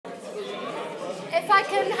If I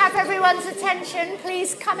can have everyone's attention,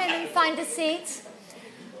 please come in and find a seat.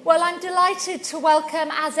 Well, I'm delighted to welcome,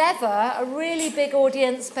 as ever, a really big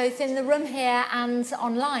audience, both in the room here and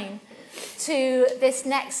online, to this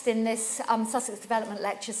next in this Sussex Development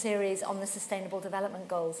Lecture Series on the Sustainable Development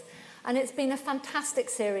Goals. And it's been a fantastic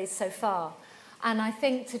series so far. And I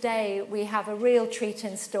think today we have a real treat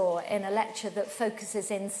in store in a lecture that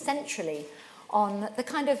focuses in centrally on the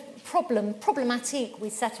kind of problematique we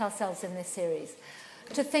set ourselves in this series,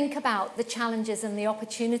 to think about the challenges and the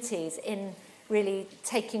opportunities in really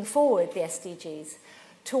taking forward the SDGs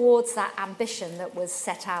towards that ambition that was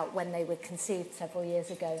set out when they were conceived several years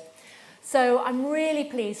ago. So I'm really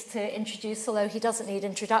pleased to introduce, although he doesn't need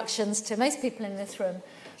introductions to most people in this room,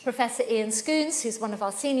 Professor Ian Scoones, who's one of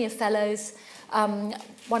our senior fellows,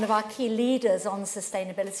 one of our key leaders on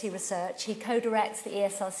sustainability research. He co-directs the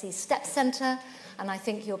ESRC STEPS Centre, and I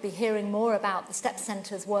think you'll be hearing more about the STEPS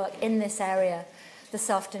Centre's work in this area this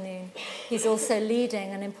afternoon. He's also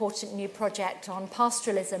leading an important new project on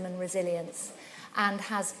pastoralism and resilience, and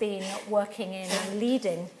has been working in and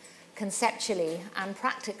leading conceptually and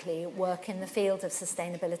practically work in the field of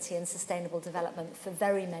sustainability and sustainable development for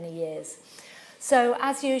very many years. So,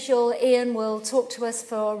 as usual, Ian will talk to us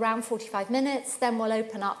for around 45 minutes, then we'll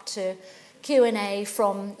open up to Q&A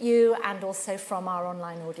from you and also from our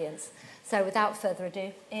online audience. So, without further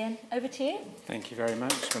ado, Ian, over to you. Thank you very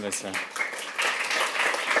much, Melissa.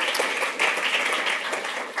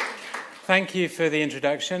 Thank you for the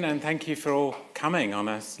introduction, and thank you for all coming on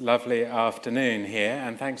a lovely afternoon here,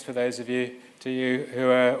 and thanks for those of you who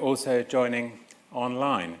are also joining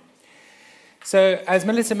online. So, as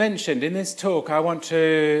Melissa mentioned, in this talk I want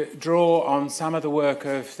to draw on some of the work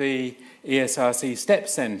of the ESRC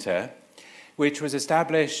STEPS Centre, which was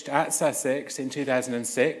established at Sussex in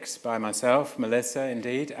 2006 by myself, Melissa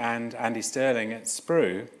indeed, and Andy Sterling at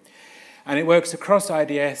SPRU. And it works across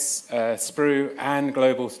IDS, SPRU and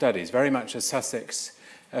global studies, very much a Sussex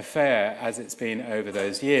affair as it's been over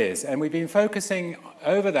those years. And we've been focusing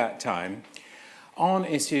over that time on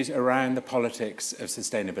issues around the politics of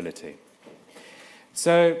sustainability.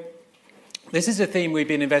 So this is a theme we've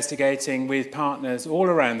been investigating with partners all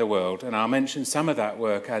around the world, and I'll mention some of that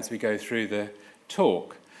work as we go through the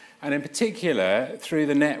talk, and in particular through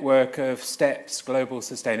the network of STEPS Global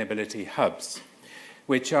Sustainability Hubs,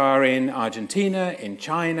 which are in Argentina, in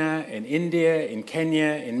China, in India, in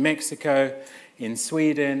Kenya, in Mexico, in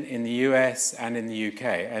Sweden, in the US, and in the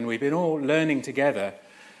UK. And we've been all learning together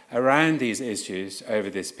around these issues over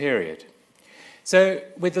this period. So,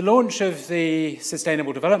 with the launch of the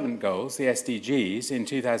Sustainable Development Goals, the SDGs, in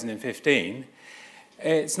 2015,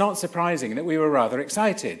 it's not surprising that we were rather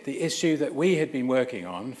excited. The issue that we had been working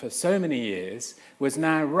on for so many years was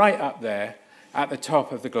now right up there at the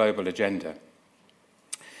top of the global agenda.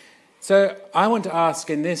 So, I want to ask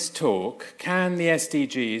in this talk, can the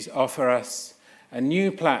SDGs offer us a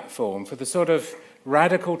new platform for the sort of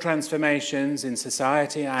radical transformations in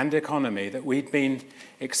society and economy that we'd been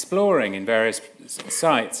exploring in various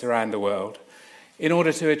sites around the world in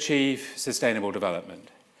order to achieve sustainable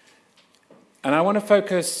development? And I want to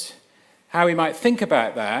focus how we might think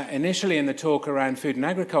about that initially in the talk around food and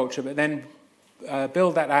agriculture, but then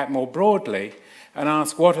build that out more broadly and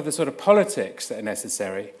ask what are the sort of politics that are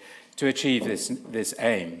necessary to achieve this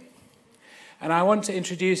aim. And I want to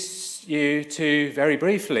introduce you to, very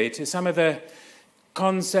briefly, to some of the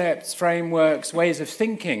concepts, frameworks, ways of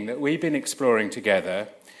thinking that we've been exploring together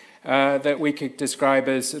that we could describe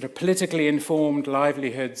as sort of politically informed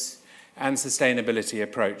livelihoods and sustainability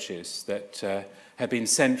approaches that have been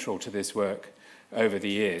central to this work over the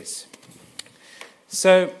years.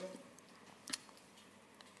 So,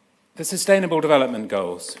 the Sustainable Development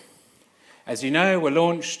Goals, as you know, were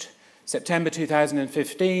launched September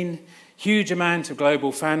 2015, huge amount of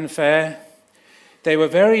global fanfare. They were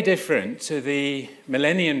very different to the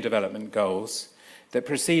Millennium Development Goals that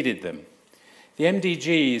preceded them. The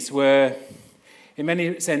MDGs were, in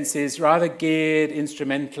many senses, rather geared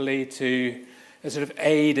instrumentally to a sort of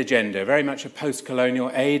aid agenda, very much a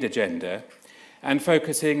post-colonial aid agenda, and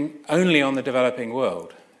focusing only on the developing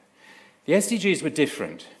world. The SDGs were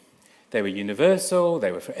different. They were universal,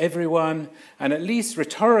 they were for everyone, and at least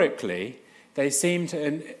rhetorically, they seemed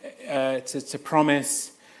to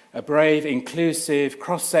promise a brave, inclusive,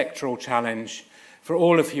 cross-sectoral challenge for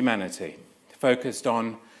all of humanity, focused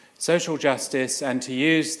on social justice and, to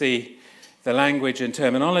use the language and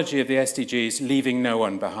terminology of the SDGs, leaving no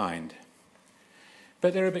one behind.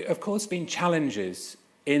 But there have, of course, been challenges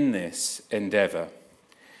in this endeavour.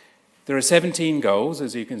 There are 17 goals,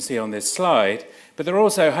 as you can see on this slide, but there are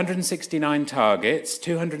also 169 targets,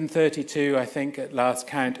 232, I think, at last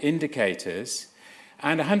count, indicators,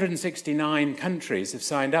 and 169 countries have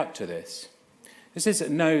signed up to this. This is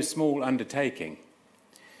no small undertaking.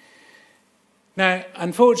 Now,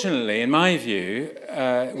 unfortunately, in my view,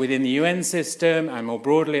 within the UN system and more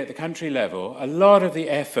broadly at the country level, a lot of the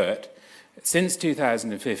effort since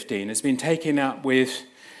 2015 has been taken up with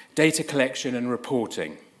data collection and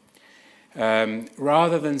reporting,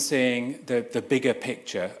 rather than seeing the bigger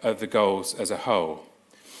picture of the goals as a whole.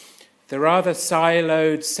 The rather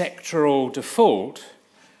siloed sectoral default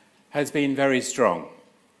has been very strong.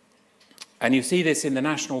 And you see this in the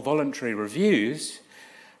national voluntary reviews,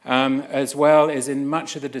 as well as in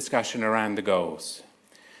much of the discussion around the goals.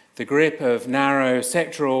 The grip of narrow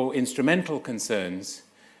sectoral instrumental concerns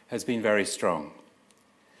has been very strong.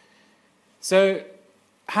 So,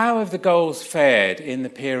 how have the goals fared in the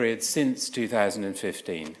period since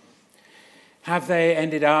 2015? Have they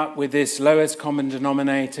ended up with this lowest common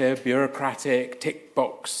denominator, bureaucratic tick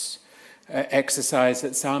box exercise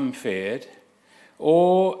that some feared?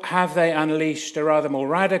 Or have they unleashed a rather more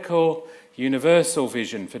radical, universal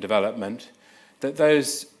vision for development that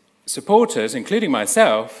those supporters, including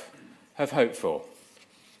myself, have hoped for?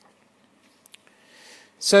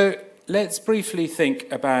 So let's briefly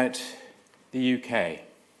think about the UK.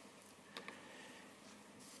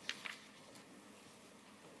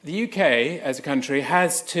 The UK, as a country,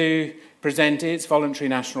 has to present its voluntary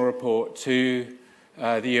national report to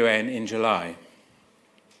the UN in July.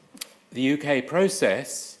 The UK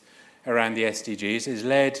process around the SDGs is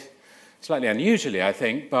led, slightly unusually, I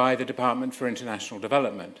think, by the Department for International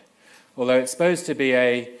Development, although it's supposed to be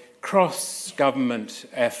a cross-government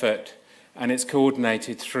effort and it's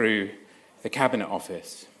coordinated through the Cabinet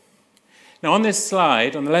Office. Now, on this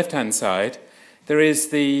slide, on the left-hand side,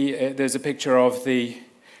 there's a picture of the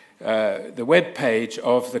web page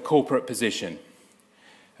of the corporate position,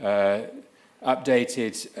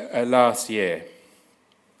 updated last year.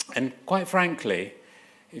 And quite frankly,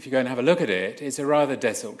 if you go and have a look at it, it's a rather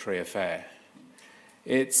desultory affair.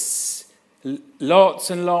 It's lots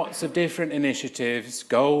and lots of different initiatives,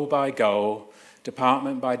 goal by goal,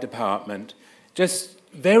 department by department, just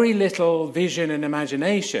very little vision and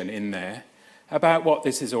imagination in there about what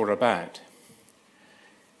this is all about.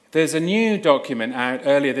 There's a new document out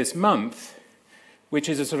earlier this month, which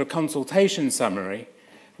is a sort of consultation summary,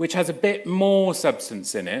 which has a bit more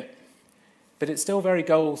substance in it, but it's still very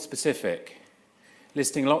goal-specific,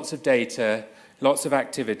 listing lots of data, lots of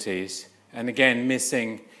activities, and again,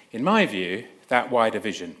 missing, in my view, that wider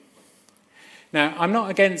vision. Now, I'm not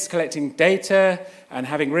against collecting data and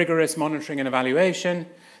having rigorous monitoring and evaluation.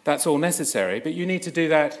 That's all necessary, but you need to do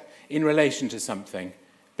that in relation to something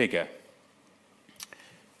bigger.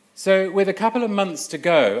 So, with a couple of months to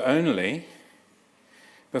go only,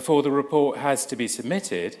 before the report has to be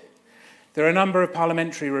submitted, there are a number of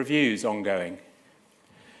parliamentary reviews ongoing.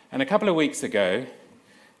 And a couple of weeks ago,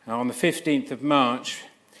 on the 15th of March,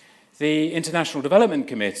 the International Development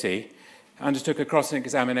Committee undertook a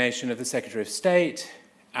cross-examination of the Secretary of State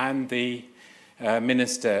and the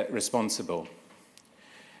minister responsible.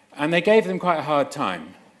 And they gave them quite a hard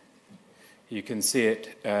time. You can see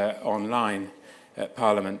it online at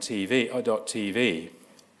parliament.tv.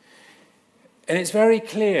 And it's very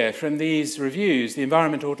clear from these reviews, the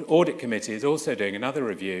Environment Audit Committee is also doing another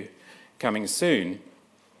review coming soon.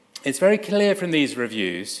 It's very clear from these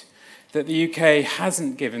reviews that the UK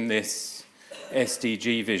hasn't given this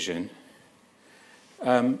SDG vision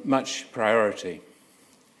much priority.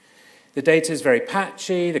 The data is very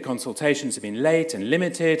patchy, the consultations have been late and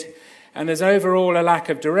limited, and there's overall a lack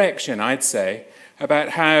of direction, I'd say, about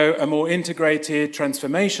how a more integrated,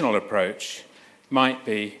 transformational approach might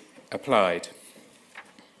be applied.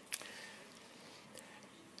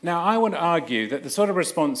 Now, I want to argue that the sort of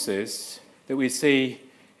responses that we see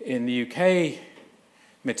in the UK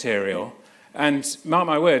material, and mark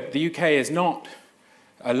my word, the UK is not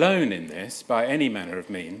alone in this by any manner of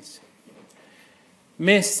means,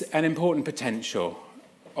 miss an important potential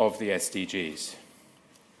of the SDGs.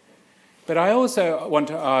 But I also want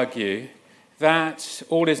to argue that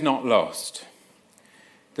all is not lost.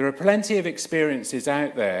 There are plenty of experiences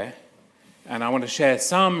out there, and I want to share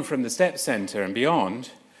some from the STEPS Centre and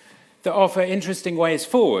beyond, that offer interesting ways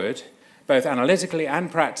forward, both analytically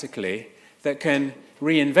and practically, that can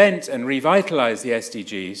reinvent and revitalise the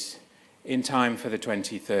SDGs in time for the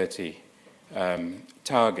 2030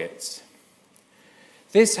 targets.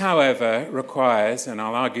 This, however, requires, and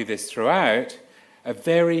I'll argue this throughout, a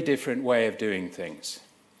very different way of doing things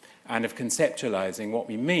and of conceptualising what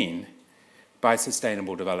we mean by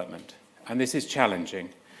sustainable development. And this is challenging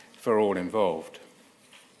for all involved.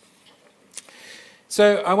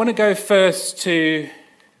 So I want to go first to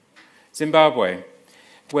Zimbabwe.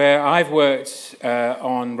 where I've worked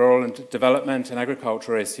on rural development and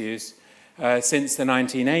agricultural issues since the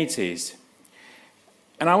 1980s.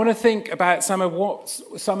 And I want to think about some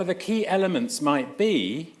of the key elements might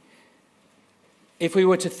be if we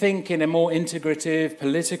were to think in a more integrative,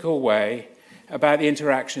 political way about the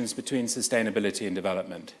interactions between sustainability and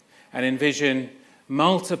development, and envision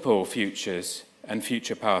multiple futures and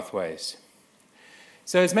future pathways.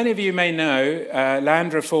 So as many of you may know,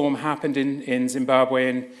 land reform happened in Zimbabwe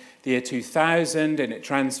in the year 2000, and it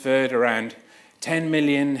transferred around 10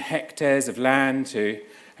 million hectares of land to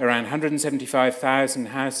around 175,000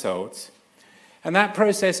 households. And that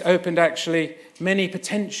process opened actually many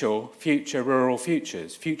potential future rural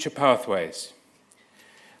futures, future pathways,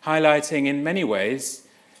 highlighting in many ways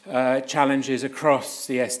challenges across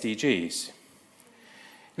the SDGs.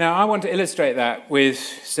 Now, I want to illustrate that with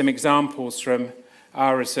some examples from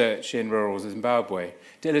our research in rural Zimbabwe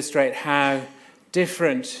to illustrate how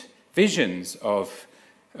different visions of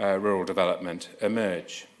rural development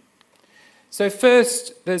emerge. So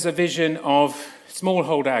first, there's a vision of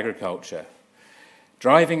smallholder agriculture,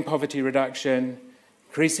 driving poverty reduction,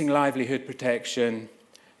 increasing livelihood protection,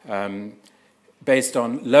 based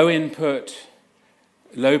on low input,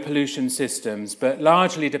 low pollution systems, but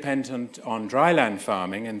largely dependent on dryland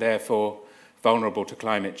farming and therefore vulnerable to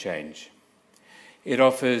climate change. It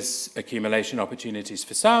offers accumulation opportunities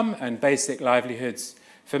for some and basic livelihoods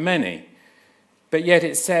for many, but yet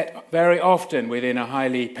it's set very often within a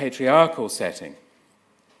highly patriarchal setting.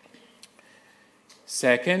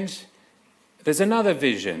 Second, there's another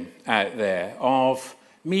vision out there of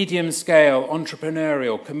medium-scale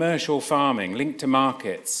entrepreneurial commercial farming linked to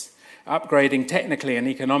markets, upgrading technically and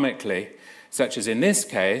economically, such as in this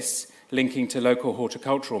case, linking to local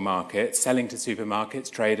horticultural markets, selling to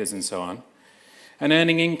supermarkets, traders and so on, and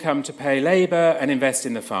earning income to pay labour and invest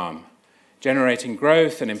in the farm, generating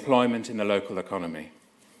growth and employment in the local economy.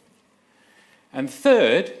 And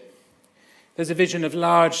third, there's a vision of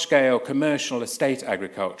large-scale commercial estate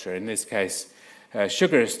agriculture, in this case,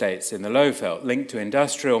 sugar estates in the Lowveld, linked to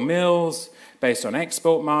industrial mills based on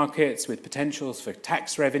export markets with potentials for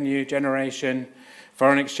tax revenue generation,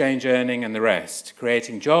 foreign exchange earning and the rest,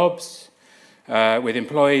 creating jobs with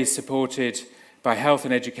employees supported by health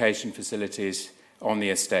and education facilities on the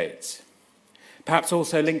estates. Perhaps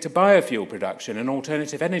also linked to biofuel production and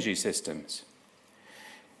alternative energy systems.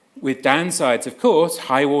 With downsides, of course,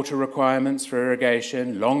 high water requirements for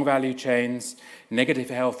irrigation, long value chains, negative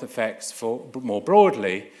health effects more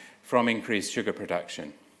broadly from increased sugar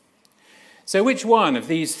production. So which one of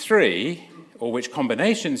these three, or which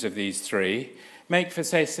combinations of these three, make for,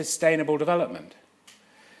 say, sustainable development?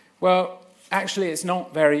 Well, actually, it's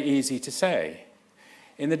not very easy to say.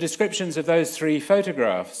 In the descriptions of those three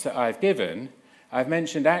photographs that I've given, I've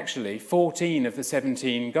mentioned actually 14 of the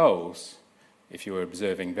 17 goals, if you were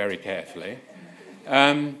observing very carefully,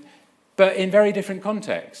 but in very different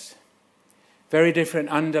contexts, very different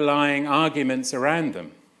underlying arguments around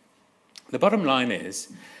them. The bottom line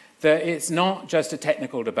is that it's not just a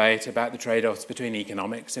technical debate about the trade-offs between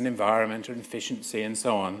economics and environment and efficiency and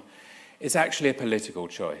so on. It's actually a political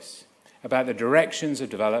choice about the directions of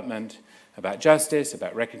development, about justice,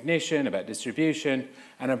 about recognition, about distribution,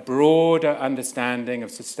 and a broader understanding of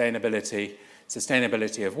sustainability.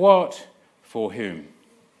 Sustainability of what? For whom?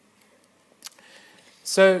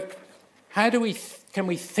 So how can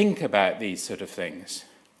we think about these sort of things?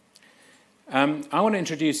 I want to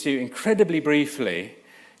introduce you incredibly briefly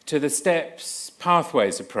to the STEPS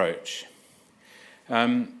Pathways approach.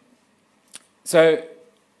 So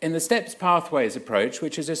in the STEPS Pathways approach,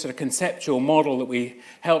 which is a sort of conceptual model that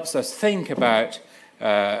helps us think about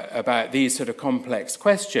these sort of complex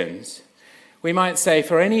questions, we might say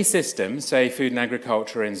for any system, say food and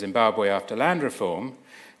agriculture in Zimbabwe after land reform,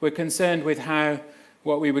 we're concerned with how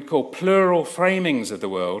what we would call plural framings of the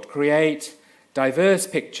world create diverse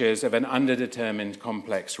pictures of an underdetermined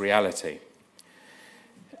complex reality.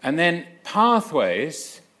 And then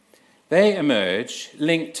pathways, they emerge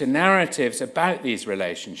linked to narratives about these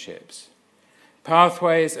relationships.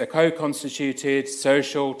 Pathways are co-constituted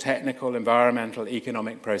social, technical, environmental,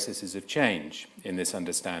 economic processes of change in this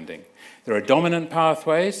understanding. There are dominant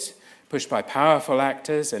pathways pushed by powerful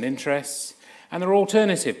actors and interests, and there are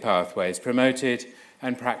alternative pathways promoted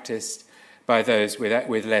and practiced by those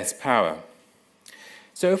with less power.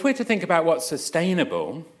 So if we're to think about what's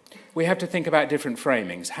sustainable, we have to think about different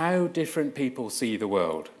framings, how different people see the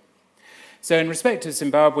world. So in respect of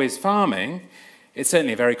Zimbabwe's farming, it's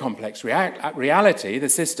certainly a very complex reality. The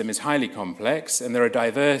system is highly complex, and there are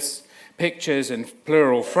diverse pictures and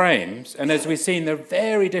plural frames. And as we've seen, there are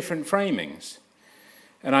very different framings.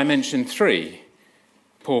 And I mentioned three.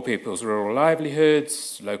 poor people's rural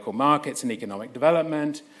livelihoods, local markets and economic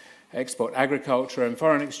development, export agriculture and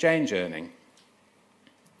foreign exchange earning.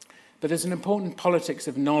 But there's an important politics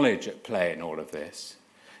of knowledge at play in all of this.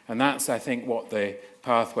 And that's, I think, what the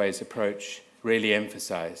pathways approach really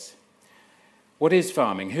emphasize. What is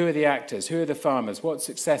farming? Who are the actors? Who are the farmers? What's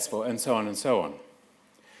successful? And so on and so on.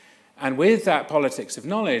 And with that politics of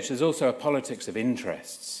knowledge, there's also a politics of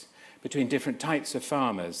interests between different types of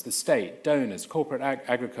farmers, the state, donors, corporate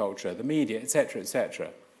agriculture, the media, etc., etc.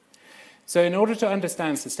 So in order to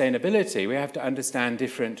understand sustainability, we have to understand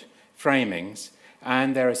different framings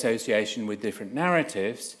and their association with different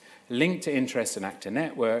narratives linked to interest and actor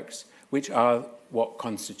networks, which are what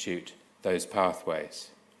constitute those pathways.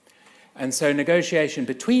 And so negotiation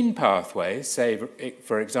between pathways, say,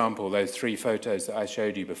 for example, those 3 photos that I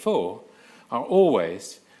showed you before, are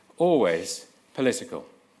always, always political.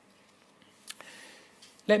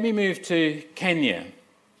 Let me move to Kenya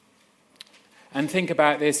and think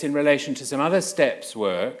about this in relation to some other STEPS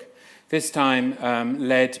work, this time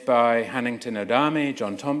led by Hannington Odami,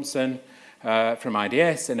 John Thompson from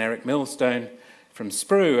IDS, and Eric Millstone from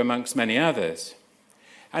SPRU, amongst many others.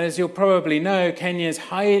 And as you'll probably know, Kenya is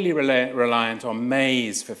highly reliant on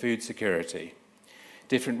maize for food security.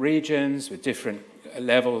 Different regions with different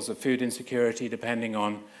levels of food insecurity depending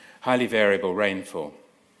on highly variable rainfall.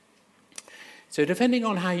 So depending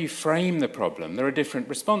on how you frame the problem, there are different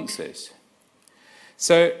responses.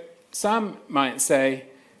 So some might say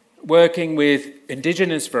working with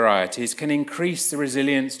indigenous varieties can increase the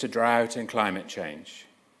resilience to drought and climate change.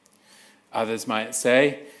 Others might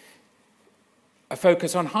say a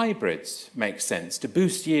focus on hybrids makes sense to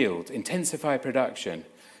boost yield, intensify production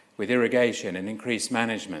with irrigation and increase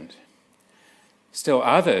management. Still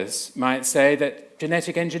others might say that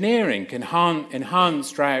genetic engineering can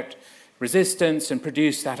enhance drought resistance and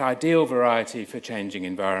produce that ideal variety for changing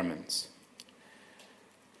environments.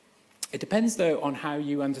 It depends, though, on how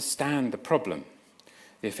you understand the problem,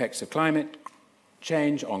 the effects of climate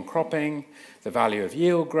change on cropping, the value of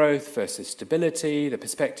yield growth versus stability, the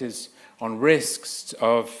perspectives on risks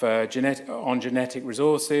of genetic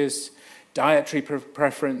resources, dietary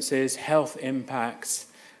preferences, health impacts.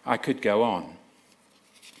 I could go on.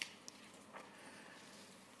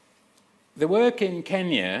 The work in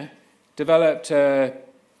Kenya developed a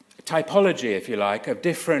typology, if you like, of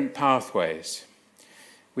different pathways.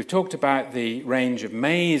 We've talked about the range of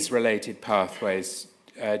maize-related pathways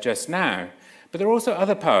just now, but there are also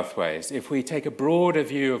other pathways if we take a broader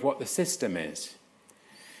view of what the system is.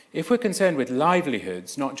 If we're concerned with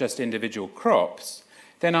livelihoods, not just individual crops,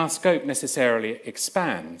 then our scope necessarily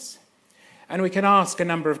expands. And we can ask a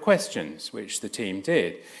number of questions, which the team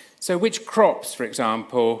did. So which crops, for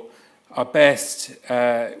example, are best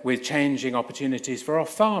with changing opportunities for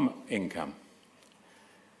off-farm income?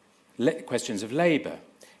 Questions of labour,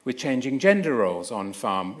 with changing gender roles on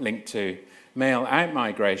farm linked to male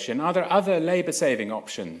out-migration. Are there other labour-saving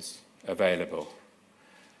options available?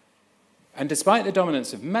 And despite the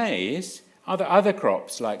dominance of maize, are there other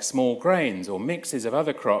crops like small grains or mixes of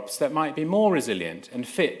other crops that might be more resilient and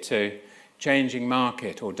fit to changing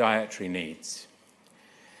market or dietary needs?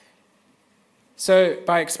 So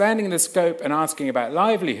by expanding the scope and asking about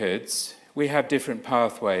livelihoods, we have different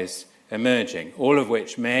pathways emerging, all of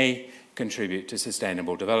which may contribute to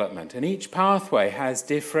sustainable development. And each pathway has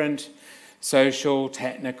different social,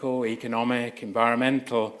 technical, economic,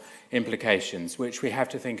 environmental implications, which we have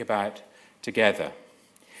to think about together.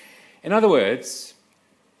 In other words,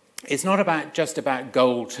 it's not just about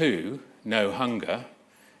goal 2, no hunger.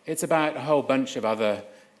 It's about a whole bunch of other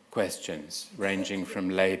questions, ranging from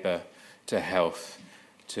labour to health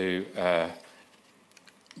to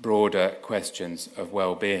broader questions of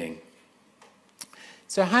well-being.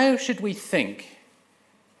 So how should we think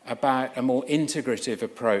about a more integrative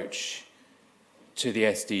approach to the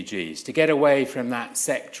SDGs, to get away from that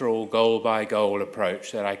sectoral goal-by-goal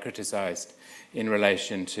approach that I criticised in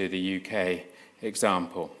relation to the UK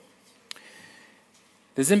example?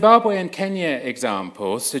 The Zimbabwe and Kenya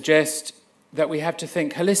examples suggest that we have to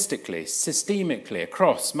think holistically, systemically,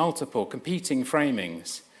 across multiple competing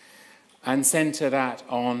framings and centre that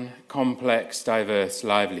on complex, diverse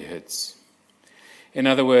livelihoods. In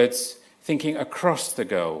other words, thinking across the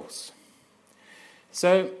goals.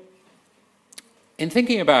 So, in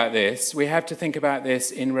thinking about this, we have to think about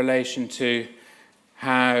this in relation to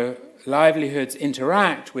how livelihoods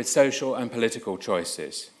interact with social and political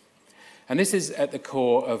choices. And this is at the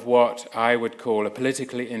core of what I would call a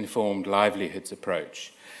politically informed livelihoods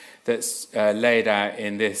approach that's laid out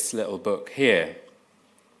in this little book here.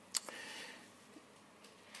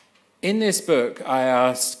 In this book, I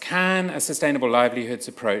asked, can a sustainable livelihoods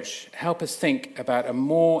approach help us think about a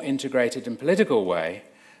more integrated and political way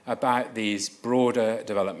about these broader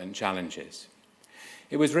development challenges?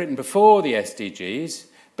 It was written before the SDGs,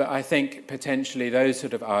 but I think potentially those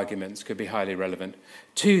sort of arguments could be highly relevant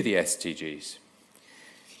to the SDGs.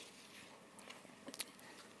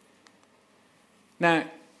 Now,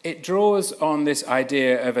 it draws on this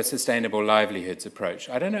idea of a sustainable livelihoods approach.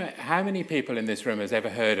 I don't know how many people in this room has ever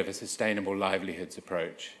heard of a sustainable livelihoods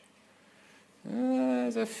approach.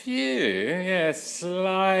 There's a few. Yeah,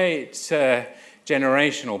 slight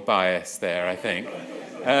generational bias there, I think.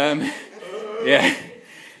 Yeah,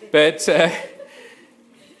 but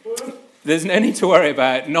there's no need to worry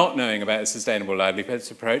about not knowing about a sustainable livelihoods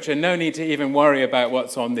approach, and no need to even worry about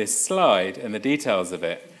what's on this slide and the details of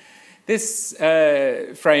it. This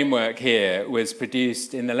framework here was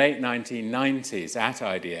produced in the late 1990s at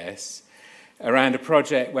IDS around a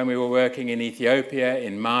project when we were working in Ethiopia,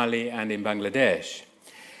 in Mali, and in Bangladesh.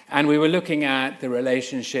 And we were looking at the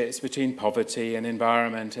relationships between poverty and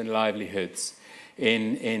environment and livelihoods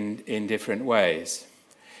in different ways.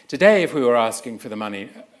 Today, if we were asking for the money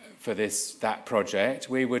for that project,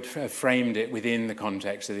 we would have framed it within the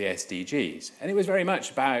context of the SDGs. And it was very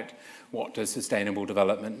much about what does sustainable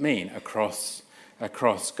development mean across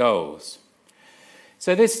goals.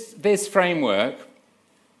 So this framework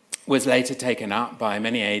was later taken up by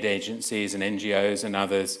many aid agencies and NGOs and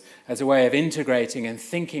others as a way of integrating and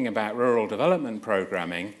thinking about rural development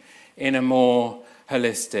programming in a more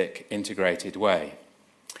holistic, integrated way.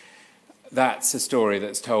 That's a story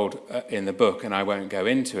that's told in the book, and I won't go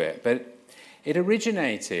into it, but it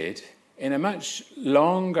originated in a much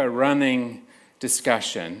longer running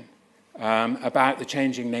discussion about the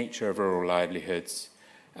changing nature of rural livelihoods,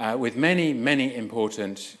 with many, many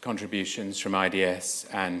important contributions from IDS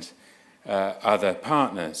and other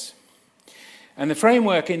partners. And the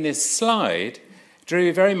framework in this slide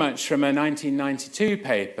drew very much from a 1992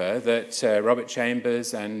 paper that Robert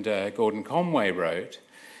Chambers and Gordon Conway wrote,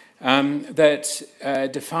 that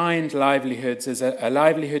defined livelihoods as a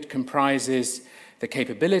livelihood comprises the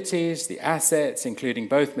capabilities, the assets, including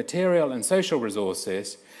both material and social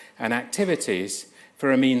resources, and activities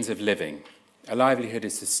for a means of living. A livelihood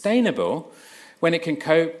is sustainable when it can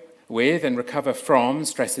cope with and recover from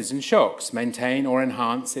stresses and shocks, maintain or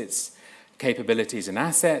enhance its capabilities and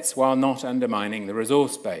assets while not undermining the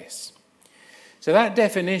resource base. So that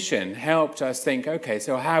definition helped us think, okay,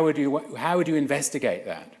 so how would you investigate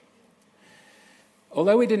that?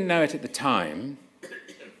 Although we didn't know it at the time,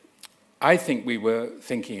 I think we were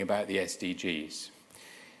thinking about the SDGs.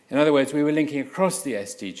 In other words, we were linking across the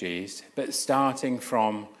SDGs, but starting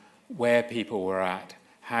from where people were at,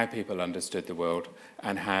 how people understood the world,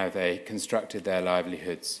 and how they constructed their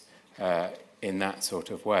livelihoods in that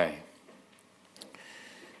sort of way.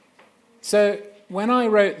 So when I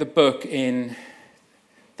wrote the book in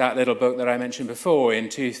that little book that I mentioned before in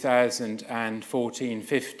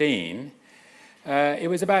 2014-15, it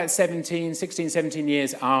was about 16, 17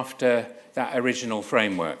 years after that original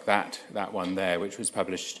framework, that one there, which was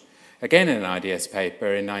published again in an IDS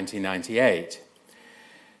paper in 1998.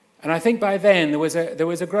 And I think by then there was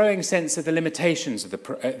a growing sense of the limitations of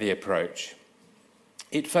the approach.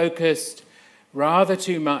 It focused rather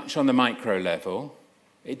too much on the micro level.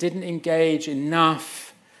 It didn't engage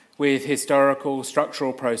enough with historical,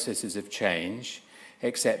 structural processes of change,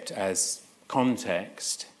 except as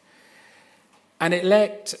context. And it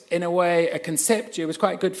lacked, in a way, it was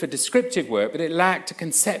quite good for descriptive work, but it lacked a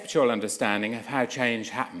conceptual understanding of how change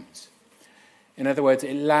happens. In other words,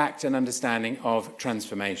 it lacked an understanding of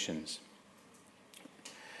transformations.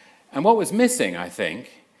 And what was missing, I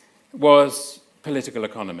think, was political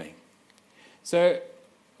economy. So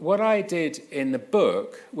what I did in the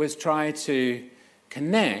book was try to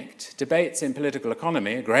connect debates in political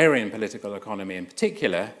economy, agrarian political economy in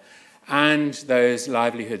particular, and those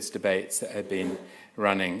livelihoods debates that had been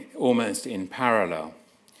running almost in parallel.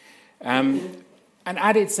 And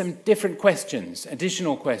added some different questions,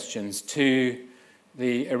 additional questions to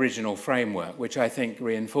the original framework, which I think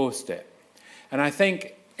reinforced it. And I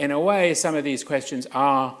think, in a way, some of these questions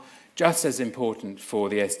are just as important for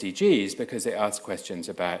the SDGs because they ask questions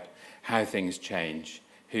about how things change,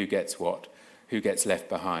 who gets what, who gets left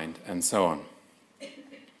behind, and so on.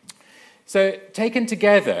 So, taken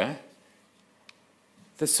together,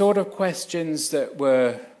 the sort of questions that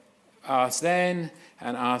were asked then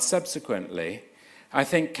and asked subsequently, I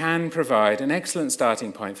think can provide an excellent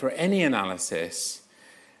starting point for any analysis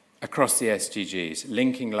across the SDGs,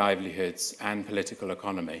 linking livelihoods and political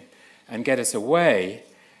economy, and get us away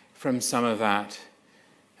from some of that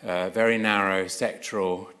very narrow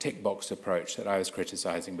sectoral tick box approach that I was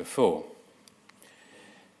criticising before.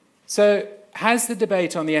 So has the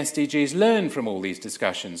debate on the SDGs learned from all these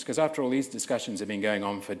discussions? Because after all, these discussions have been going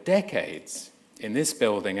on for decades in this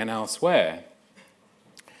building and elsewhere.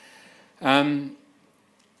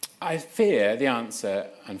 I fear the answer,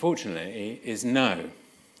 unfortunately, is no.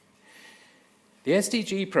 The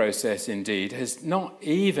SDG process, indeed, has not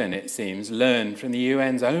even, it seems, learned from the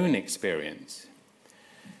UN's own experience.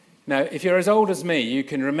 Now, if you're as old as me, you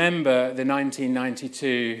can remember the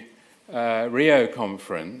 1992 Rio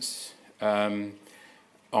conference on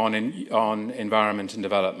environment and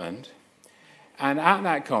development. And at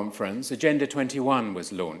that conference, Agenda 21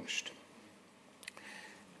 was launched.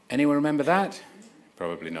 Anyone remember that?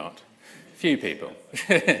 Probably not. Few people.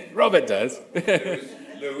 Robert does.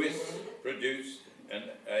 Lewis produced an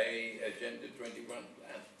Agenda 21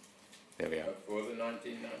 plan. There we are. For the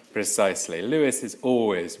 1990s. Precisely. Lewis is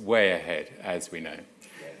always way ahead, as we know.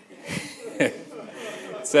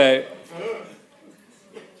 So,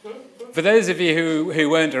 for those of you who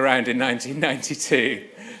weren't around in 1992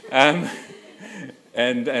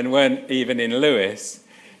 and weren't even in Lewis,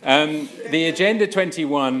 the Agenda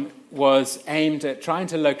 21 was aimed at trying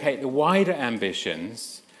to locate the wider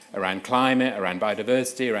ambitions around climate, around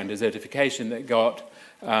biodiversity, around desertification that got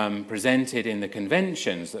presented in the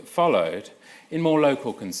conventions that followed in more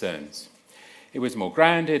local concerns. It was more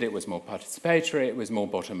grounded, it was more participatory, it was more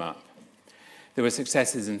bottom-up. There were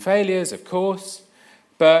successes and failures, of course,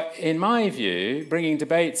 but in my view, bringing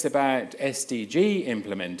debates about SDG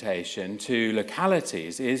implementation to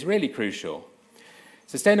localities is really crucial.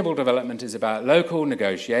 Sustainable development is about local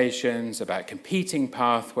negotiations, about competing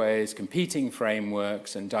pathways, competing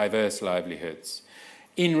frameworks, and diverse livelihoods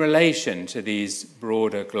in relation to these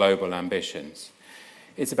broader global ambitions.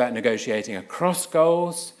 It's about negotiating across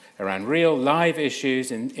goals around real live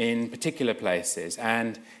issues in particular places,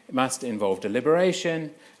 and it must involve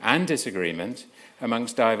deliberation and disagreement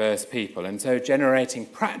amongst diverse people, and so generating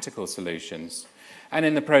practical solutions, and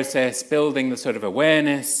in the process building the sort of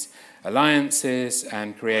awareness, alliances,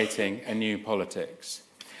 and creating a new politics.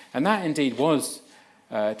 And that indeed was,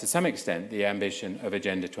 to some extent, the ambition of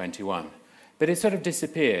Agenda 21. But it sort of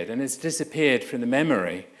disappeared, and it's disappeared from the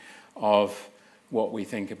memory of what we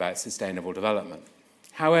think about sustainable development.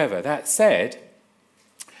 However, that said,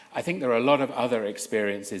 I think there are a lot of other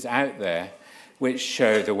experiences out there which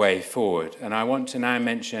show the way forward. And I want to now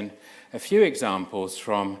mention a few examples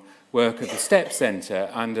from work at the STEPS Centre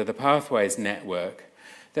under the Pathways Network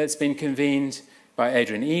that's been convened by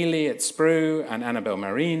Adrian Ely at SPRU and Annabel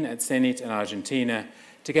Marin at CENIT in Argentina,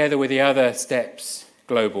 together with the other STEPS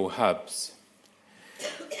global hubs.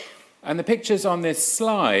 And the pictures on this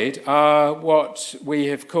slide are what we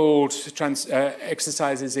have called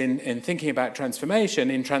exercises in thinking about transformation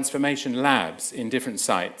in transformation labs in different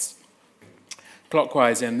sites.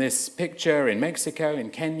 Clockwise in this picture in Mexico, in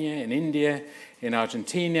Kenya, in India, in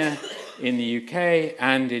Argentina, in the UK,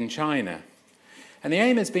 and in China. And the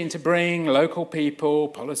aim has been to bring local people,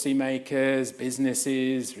 policymakers,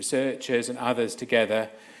 businesses, researchers, and others together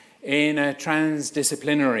in a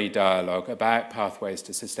transdisciplinary dialogue about pathways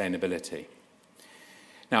to sustainability.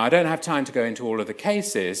 Now, I don't have time to go into all of the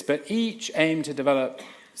cases, but each aim to develop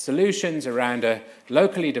solutions around a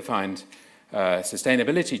locally defined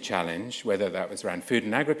sustainability challenge, whether that was around food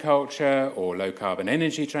and agriculture, or low-carbon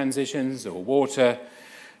energy transitions, or water,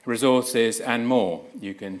 resources, and more.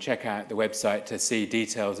 You can check out the website to see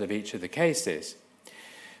details of each of the cases.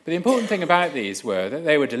 But the important thing about these were that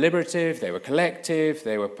they were deliberative, they were collective,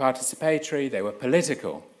 they were participatory, they were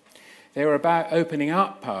political. They were about opening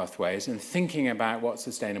up pathways and thinking about what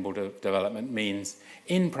sustainable development means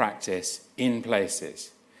in practice, in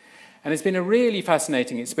places. And it's been a really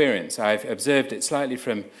fascinating experience. I've observed it slightly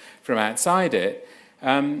from outside it,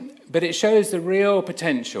 but it shows the real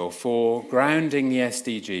potential for grounding the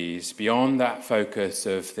SDGs beyond that focus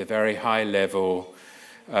of the very high-level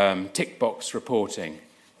tick box reporting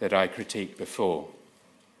that I critiqued before.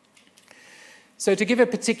 So to give a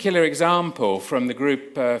particular example from the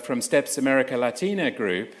group, from STEPS America Latina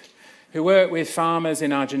group, who worked with farmers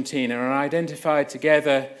in Argentina and identified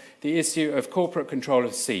together the issue of corporate control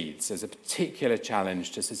of seeds as a particular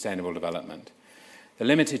challenge to sustainable development. The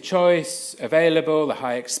limited choice available, the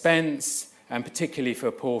high expense, and particularly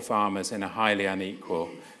for poor farmers in a highly unequal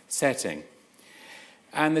setting.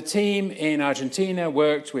 And the team in Argentina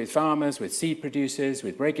worked with farmers, with seed producers,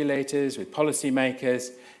 with regulators, with policymakers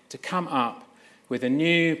to come up with a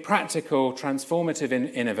new practical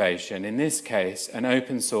transformative innovation, in this case an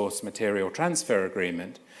open source material transfer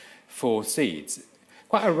agreement for seeds.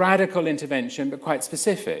 Quite a radical intervention, but quite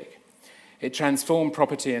specific. It transformed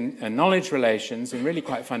property and knowledge relations in really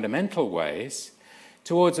quite fundamental ways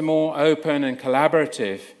towards a more open and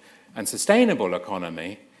collaborative and sustainable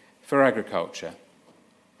economy for agriculture.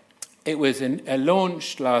 It was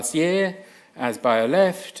launched last year as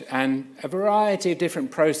BioLeft, and a variety of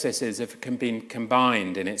different processes have been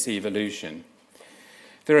combined in its evolution.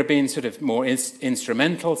 There have been sort of more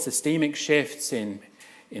instrumental systemic shifts in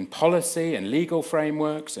policy and legal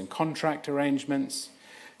frameworks and contract arrangements.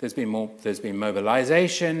 There's been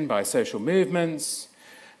mobilization by social movements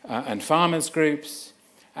and farmers' groups,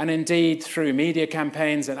 and indeed through media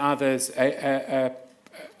campaigns and others, a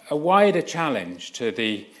wider challenge to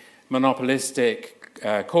the monopolistic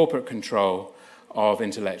corporate control of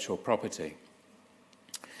intellectual property.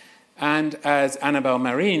 And as Annabelle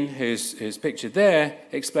Marine, who's pictured there,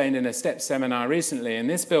 explained in a STEPS seminar recently in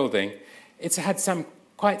this building, it's had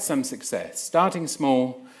quite some success, starting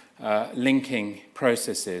small, linking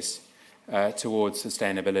processes towards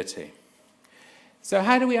sustainability. So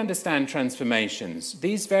how do we understand transformations?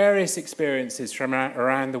 These various experiences from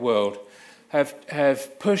around the world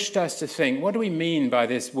have pushed us to think, what do we mean by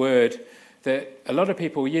this word that a lot of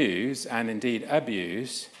people use and indeed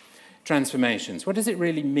abuse, transformations? What does it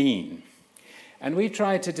really mean? And we've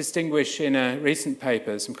tried to distinguish in a recent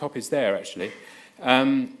paper, some copies there actually,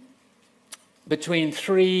 between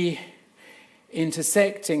three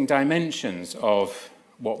intersecting dimensions of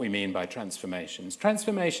what we mean by transformations.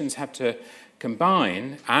 Transformations have to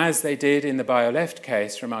combine, as they did in the BioLeft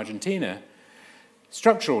case from Argentina,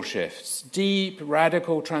 structural shifts, deep,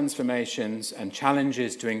 radical transformations and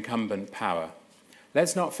challenges to incumbent power.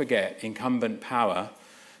 Let's not forget, incumbent power,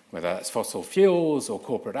 whether that's fossil fuels or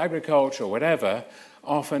corporate agriculture or whatever,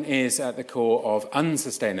 often is at the core of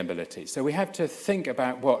unsustainability. So we have to think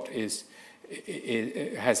about what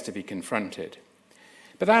has to be confronted.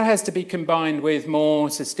 But that has to be combined with more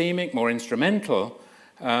systemic, more instrumental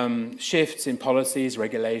shifts in policies,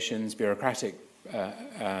 regulations, bureaucratic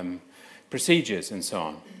procedures and so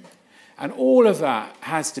on. And all of that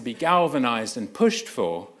has to be galvanized and pushed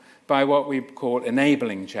for by what we call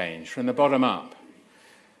enabling change from the bottom up,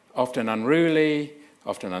 often unruly,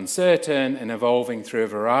 often uncertain, and evolving through a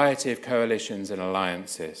variety of coalitions and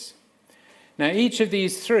alliances. Now, each of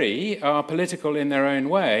these three are political in their own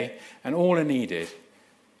way, and all are needed,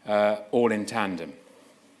 all in tandem.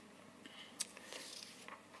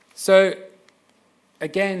 So,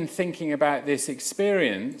 again, thinking about this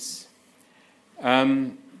experience,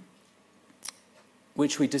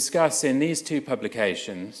 which we discuss in these two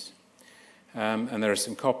publications, and there are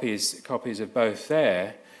some copies of both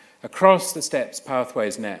there, across the STEPS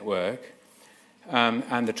Pathways Network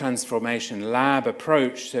and the Transformation Lab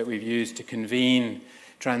approach that we've used to convene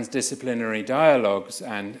transdisciplinary dialogues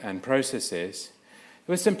and processes,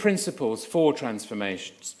 there were some principles for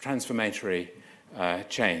transformatory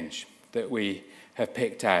change that we have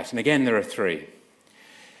picked out. And again, there are three.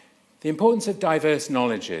 The importance of diverse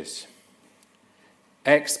knowledges,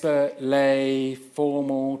 expert, lay,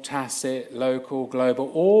 formal, tacit, local, global,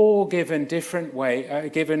 all given different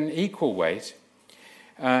weight, given equal weight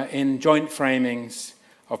in joint framings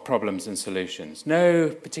of problems and solutions. No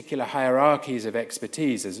particular hierarchies of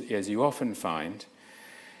expertise, as you often find,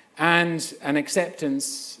 and an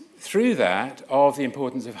acceptance through that of the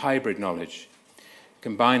importance of hybrid knowledge,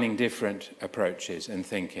 combining different approaches and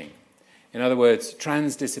thinking. In other words,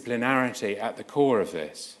 transdisciplinarity at the core of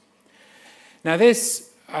this. Now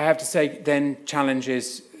this, I have to say, then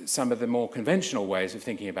challenges some of the more conventional ways of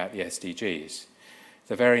thinking about the SDGs.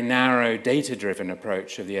 The very narrow data-driven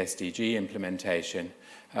approach of the SDG implementation,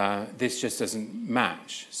 this just doesn't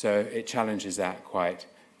match, so it challenges that quite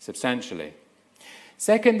substantially.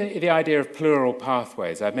 Second, the idea of plural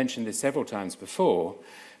pathways. I've mentioned this several times before,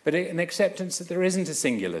 but an acceptance that there isn't a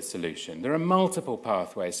singular solution. There are multiple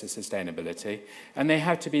pathways to sustainability, and they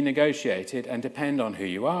have to be negotiated and depend on who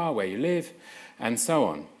you are, where you live, and so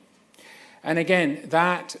on. And again,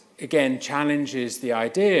 that challenges the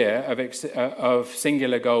idea of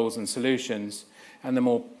singular goals and solutions and the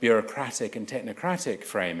more bureaucratic and technocratic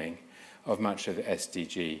framing of much of the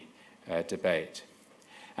SDG debate.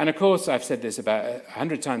 And of course, I've said this about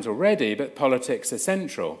 100 times already, but politics are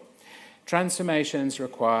central. Transformations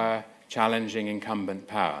require challenging incumbent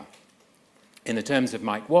power. In the terms of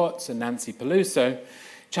Mike Watts and Nancy Peluso,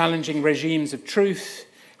 challenging regimes of truth,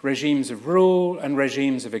 regimes of rule, and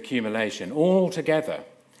regimes of accumulation, all together,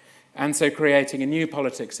 and so creating a new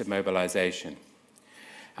politics of mobilization.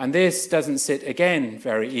 And this doesn't sit, again,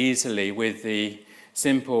 very easily with the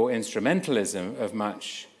simple instrumentalism of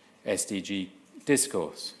much SDG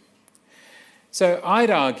discourse. So I'd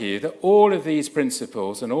argue that all of these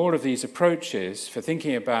principles and all of these approaches for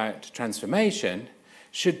thinking about transformation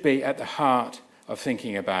should be at the heart of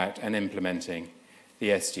thinking about and implementing the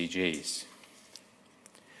SDGs.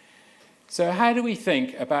 So how do we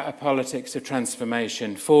think about a politics of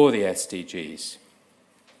transformation for the SDGs?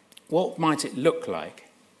 What might it look like?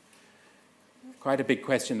 Quite a big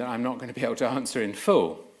question that I'm not going to be able to answer in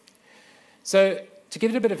full. So to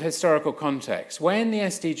give it a bit of historical context, when the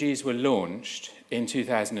SDGs were launched in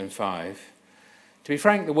 2005, to be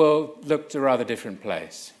frank, the world looked a rather different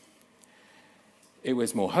place. It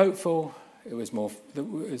was more hopeful, there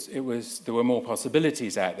were more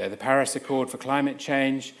possibilities out there. The Paris Accord for climate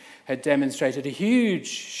change had demonstrated a huge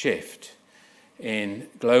shift in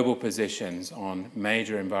global positions on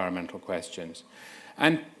major environmental questions.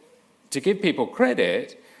 And to give people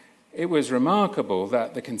credit, it was remarkable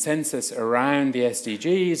that the consensus around the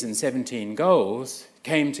SDGs and 17 goals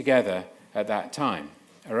came together at that time.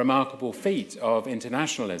 A remarkable feat of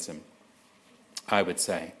internationalism, I would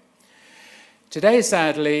say. Today,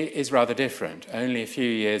 sadly, is rather different, only a few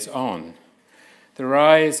years on. The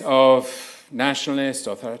rise of nationalist,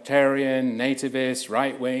 authoritarian, nativist,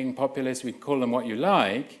 right-wing, populist, we can call them what you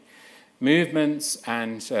like, movements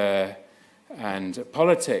and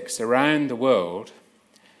politics around the world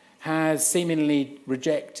has seemingly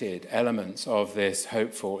rejected elements of this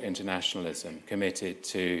hopeful internationalism committed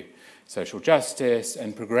to social justice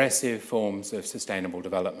and progressive forms of sustainable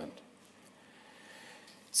development.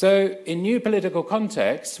 So in new political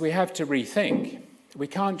contexts, we have to rethink. We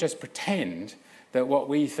can't just pretend that what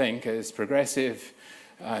we think as progressive,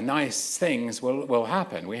 nice things will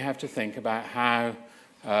happen. We have to think about how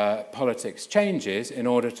politics changes in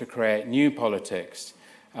order to create new politics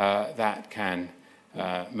that can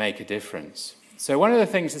make a difference. So one of the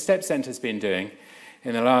things the STEPS Centre has been doing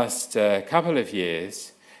in the last couple of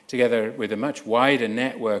years, together with a much wider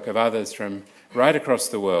network of others from right across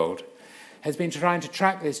the world, has been trying to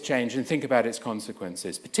track this change and think about its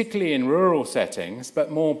consequences, particularly in rural settings, but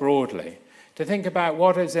more broadly, to think about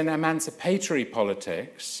what is an emancipatory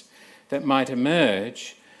politics that might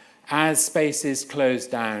emerge as spaces close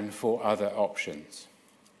down for other options.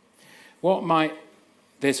 What might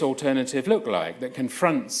this alternative look like that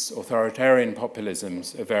confronts authoritarian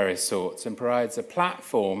populisms of various sorts and provides a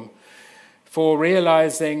platform for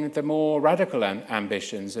realizing the more radical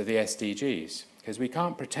ambitions of the SDGs? Because we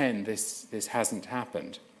can't pretend this hasn't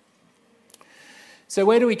happened. So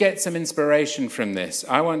where do we get some inspiration from this?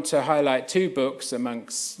 I want to highlight two books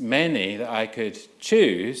amongst many that I could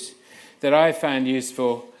choose that I found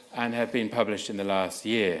useful and have been published in the last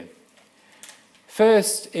year.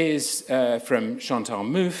 First is from Chantal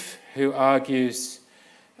Mouffe, who argues,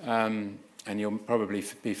 and you'll probably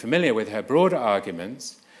be familiar with her broader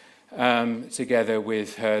arguments, together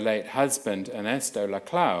with her late husband, Ernesto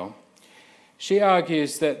Laclau. She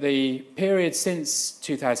argues that the period since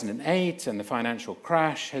 2008 and the financial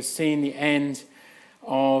crash has seen the end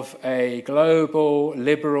of a global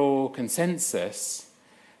liberal consensus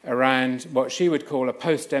around what she would call a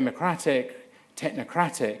post-democratic,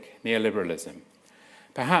 technocratic neoliberalism.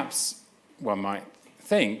 Perhaps, one might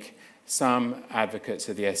think, some advocates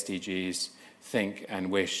of the SDGs think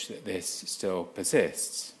and wish that this still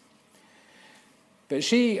persists. But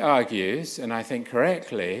she argues, and I think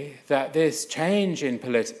correctly, that this change in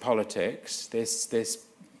politics, this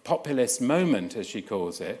populist moment, as she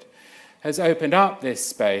calls it, has opened up this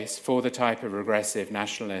space for the type of regressive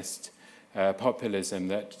nationalist populism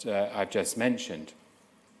that I've just mentioned.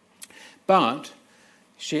 But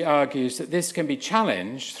she argues that this can be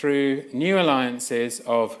challenged through new alliances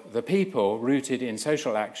of the people rooted in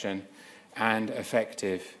social action and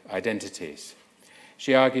effective identities.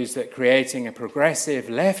 She argues that creating a progressive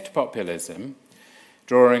left populism,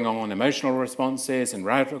 drawing on emotional responses and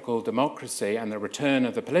radical democracy and the return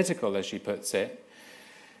of the political, as she puts it,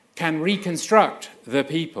 can reconstruct the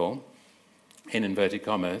people, in inverted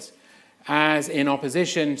commas, as in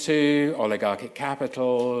opposition to oligarchic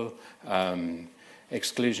capital,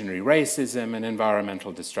 exclusionary racism and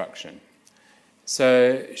environmental destruction.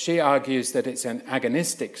 So she argues that it's an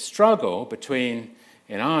agonistic struggle between,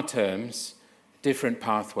 in our terms, different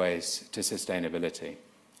pathways to sustainability.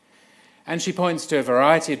 And she points to a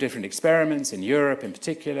variety of different experiments in Europe in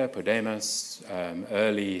particular, Podemos,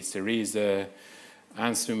 early Syriza,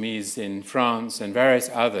 Insoumise in France, and various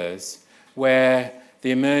others, where the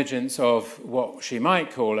emergence of what she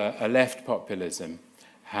might call a left populism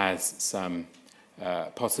has some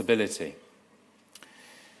possibility.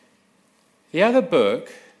 The other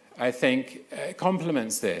book I think,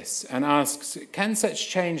 complements this and asks, can such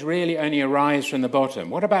change really only arise from the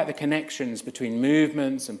bottom? What about the connections between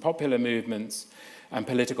movements and popular movements and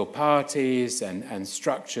political parties and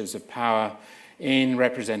structures of power in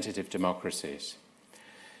representative democracies?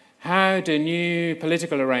 How do new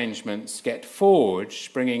political arrangements get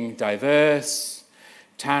forged, bringing diverse,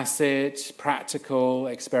 tacit, practical,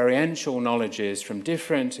 experiential knowledges from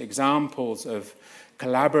different examples of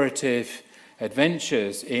collaborative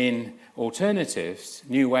adventures in alternatives,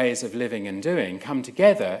 new ways of living and doing, come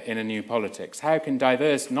together in a new politics? How can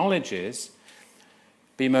diverse knowledges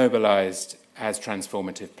be mobilized as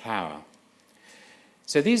transformative power?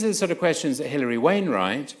 So these are the sort of questions that Hilary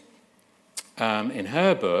Wainwright, in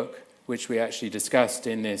her book, which we actually discussed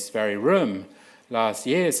in this very room last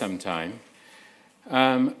year sometime,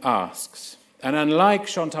 asks. And unlike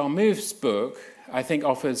Chantal Mouffe's book, I think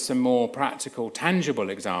offers some more practical, tangible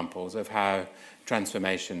examples of how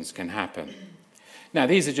transformations can happen. Now,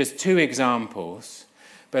 these are just two examples,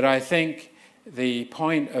 but I think the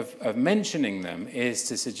point of mentioning them is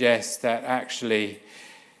to suggest that actually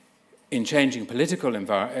in changing political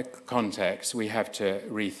contexts, we have to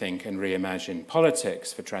rethink and reimagine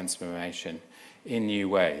politics for transformation in new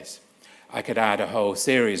ways. I could add a whole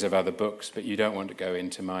series of other books, but you don't want to go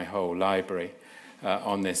into my whole library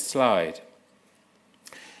on this slide.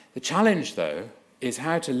 The challenge, though, is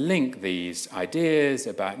how to link these ideas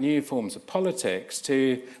about new forms of politics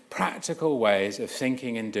to practical ways of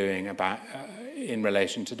thinking and doing about, in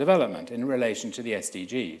relation to development, in relation to the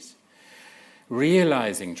SDGs.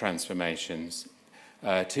 Realizing transformations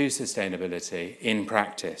to sustainability in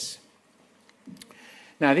practice.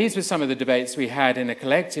 Now, these were some of the debates we had in a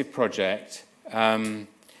collective project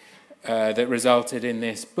that resulted in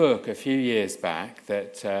this book a few years back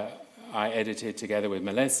that I edited together with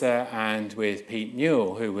Melissa and with Pete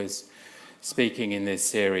Newell, who was speaking in this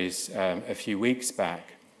series a few weeks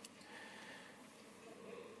back.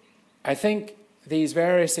 I think these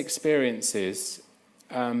various experiences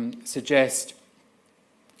suggest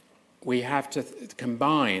we have to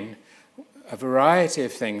combine a variety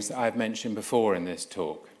of things that I've mentioned before in this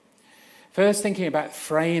talk. First, thinking about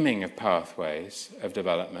framing of pathways of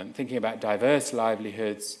development, thinking about diverse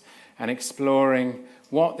livelihoods, and exploring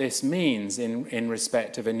what this means in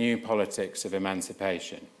respect of a new politics of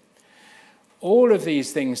emancipation. All of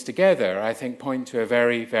these things together, I think, point to a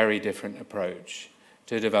very, very different approach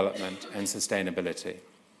to development and sustainability.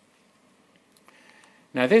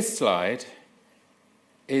 Now, this slide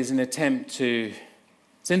is an attempt to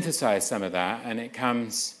synthesize some of that, and it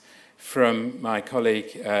comes from my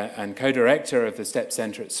colleague and co-director of the STEPS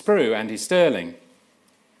Centre at SPRU, Andy Sterling,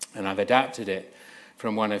 and I've adapted it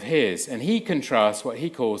from one of his. And he contrasts what he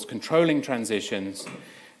calls controlling transitions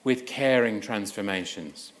with caring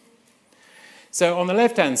transformations. So on the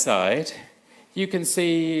left-hand side, you can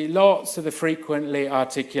see lots of the frequently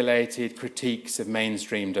articulated critiques of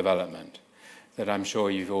mainstream development that I'm sure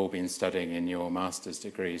you've all been studying in your master's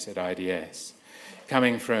degrees at IDS.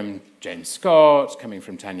 Coming from James Scott, coming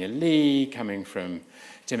from Tanya Lee, coming from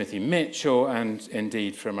Timothy Mitchell, and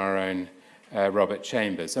indeed from our own Robert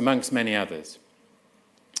Chambers, amongst many others.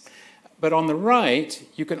 But on the right,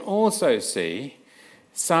 you can also see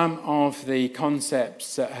some of the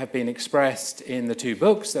concepts that have been expressed in the two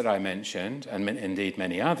books that I mentioned, and indeed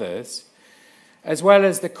many others, as well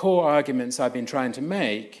as the core arguments I've been trying to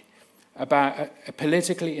make about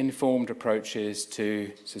politically informed approaches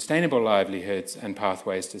to sustainable livelihoods and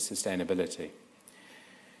pathways to sustainability.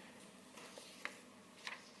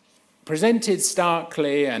 Presented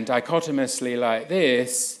starkly and dichotomously like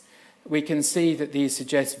this, we can see that these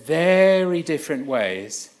suggest very different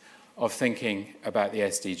ways of thinking about the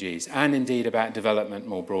SDGs and indeed about development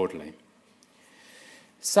more broadly.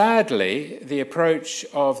 Sadly, the approach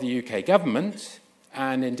of the UK government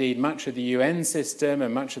and indeed much of the UN system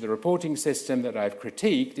and much of the reporting system that I've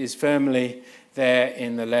critiqued is firmly there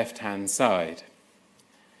in the left-hand side.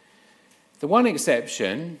 The one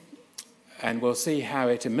exception, and we'll see how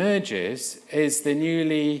it emerges, is the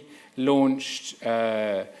newly launched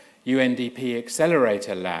UNDP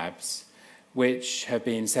Accelerator Labs, which have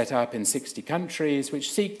been set up in 60 countries, which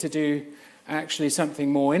seek to do actually something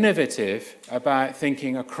more innovative about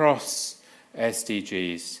thinking across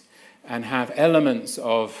SDGs and have elements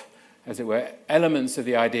of, as it were, elements of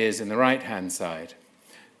the ideas in the right-hand side.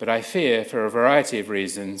 But I fear, for a variety of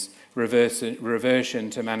reasons, reversion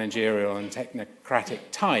to managerial and technocratic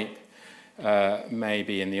type may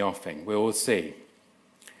be in the offing. We will see.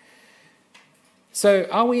 So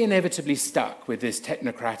are we inevitably stuck with this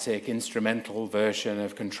technocratic, instrumental version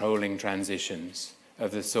of controlling transitions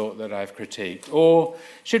of the sort that I've critiqued? Or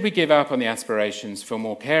should we give up on the aspirations for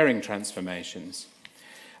more caring transformations?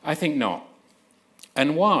 I think not.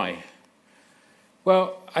 And why?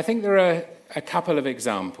 Well, I think there are a couple of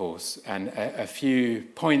examples and a few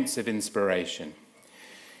points of inspiration.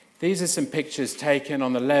 These are some pictures taken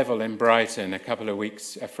on the Level in Brighton a couple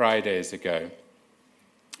of Fridays ago,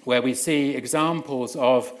 where we see examples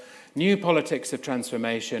of new politics of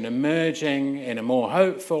transformation emerging in a more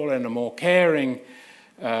hopeful and a more caring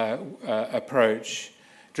approach,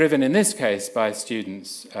 driven in this case by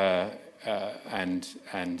students and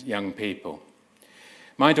young people.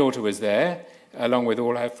 My daughter was there, along with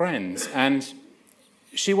all her friends, and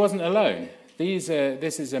she wasn't alone.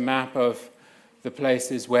 This is a map of the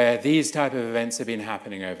places where these type of events have been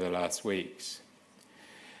happening over the last weeks.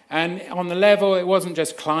 And on the Level, it wasn't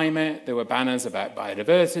just climate. There were banners about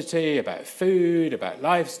biodiversity, about food, about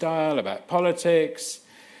lifestyle, about politics.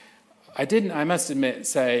 I must admit,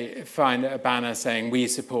 find a banner saying, "We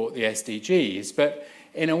support the SDGs," but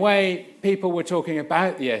in a way, people were talking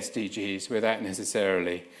about the SDGs without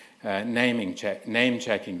necessarily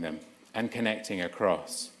name-checking them and connecting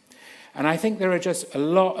across. And I think there are just a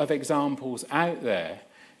lot of examples out there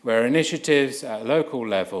where initiatives at a local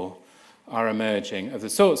level are emerging of the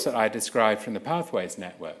sorts that I described from the Pathways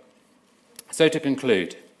Network. So to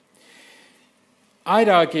conclude, I'd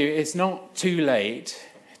argue it's not too late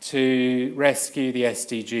to rescue the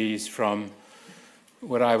SDGs from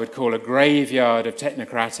what I would call a graveyard of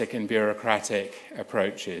technocratic and bureaucratic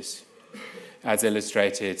approaches, as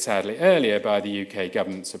illustrated, sadly, earlier by the UK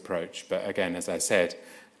government's approach. But again, as I said,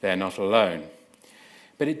 they're not alone.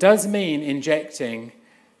 But it does mean injecting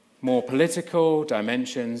more political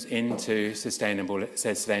dimensions into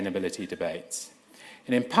sustainability debates.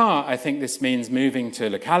 And in part, I think this means moving to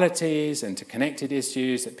localities and to connected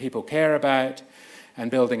issues that people care about and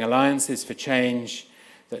building alliances for change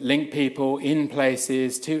that link people in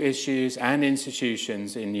places to issues and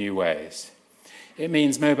institutions in new ways. It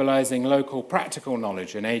means mobilizing local practical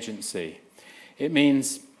knowledge and agency. It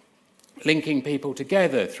means linking people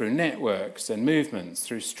together through networks and movements,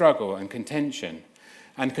 through struggle and contention,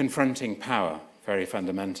 and confronting power, very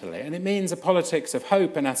fundamentally. And it means a politics of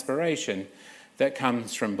hope and aspiration that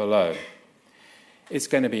comes from below. It's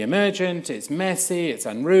going to be emergent, it's messy, it's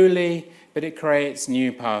unruly, but it creates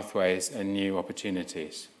new pathways and new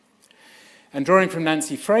opportunities. And drawing from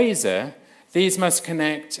Nancy Fraser, these must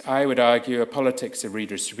connect, I would argue, a politics of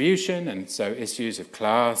redistribution, and so issues of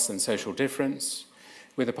class and social difference,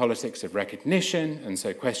 with a politics of recognition, and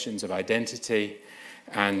so questions of identity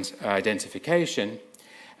and identification,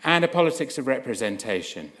 and a politics of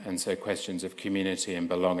representation, and so questions of community and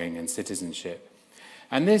belonging and citizenship.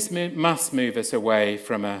 And this must move us away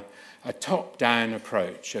from a top-down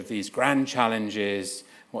approach of these grand challenges,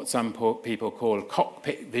 what some people call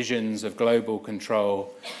cockpit visions of global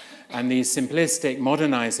control, and these simplistic,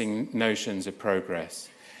 modernizing notions of progress,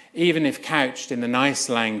 even if couched in the nice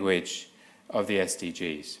language of the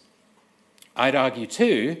SDGs. I'd argue,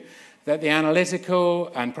 too, that the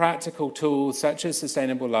analytical and practical tools such as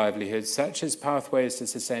sustainable livelihoods, such as pathways to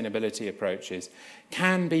sustainability approaches,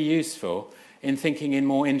 can be useful in thinking in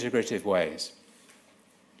more integrative ways,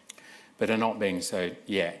 but are not being so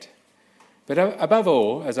yet. But above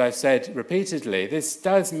all, as I've said repeatedly, this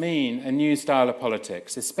does mean a new style of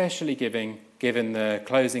politics, especially given the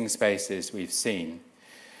closing spaces we've seen,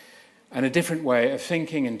 and a different way of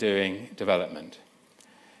thinking and doing development.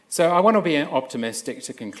 So I want to be optimistic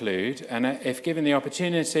to conclude, and if given the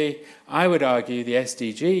opportunity, I would argue the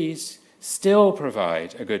SDGs still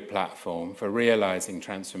provide a good platform for realizing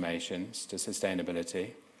transformations to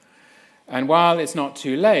sustainability. And while it's not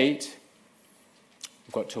too late,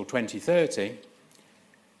 we've got till 2030,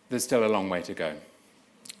 there's still a long way to go.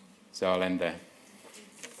 So I'll end there.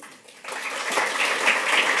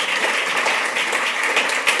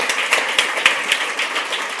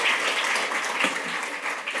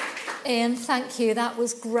 Ian, thank you. That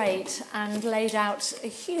was great and laid out a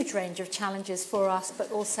huge range of challenges for us,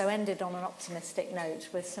 but also ended on an optimistic note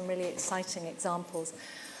with some really exciting examples.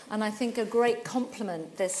 And I think a great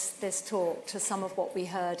complement, this talk, to some of what we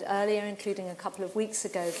heard earlier, including a couple of weeks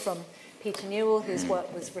ago from Peter Newell, whose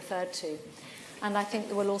work was referred to. And I think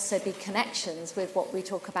there will also be connections with what we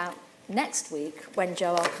talk about next week, when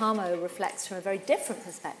Joe Alcamo reflects from a very different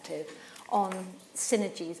perspective on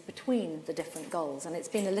synergies between the different goals. And it's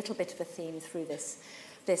been a little bit of a theme through this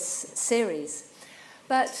series.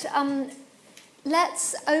 But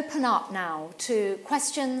let's open up now to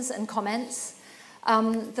questions and comments.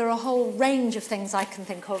 There are a whole range of things I can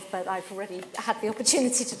think of, but I've already had the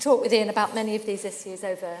opportunity to talk with Ian about many of these issues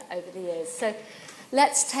over the years. So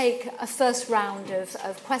let's take a first round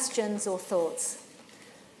of questions or thoughts.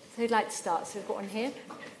 So who'd like to start? So we've got one here.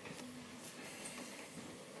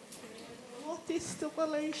 What is the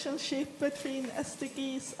relationship between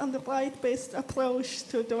SDGs and the right-based approach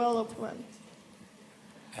to development?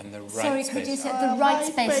 And the rights Sorry, could you based. say the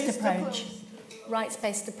rights-based Rights-based approach?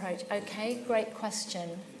 Rights-based approach. Okay, great question.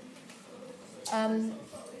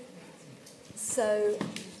 So,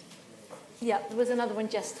 yeah, there was another one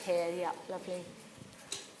just here. Yeah, lovely.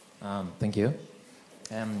 Thank you.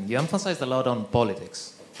 You emphasized a lot on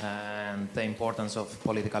politics and the importance of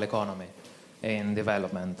political economy in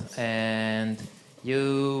development. And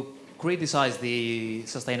you criticized the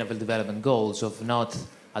Sustainable Development Goals of not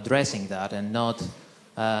addressing that and not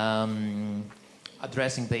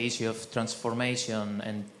addressing the issue of transformation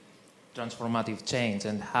and transformative change,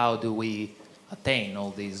 and how do we attain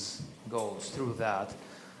all these goals through that.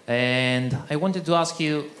 And I wanted to ask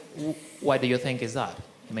you, why do you think is that?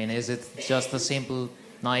 I mean, is it just a simple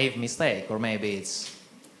naive mistake, or maybe it's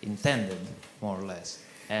intended, more or less?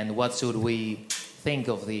 And what should we think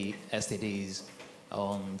of the SDGs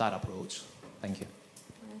on that approach? Thank you.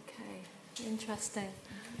 Okay, interesting.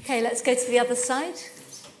 Okay, let's go to the other side.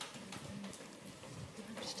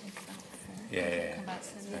 Yeah.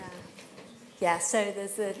 Yeah, so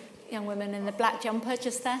there's the young woman in the black jumper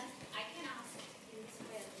just there. I can ask you as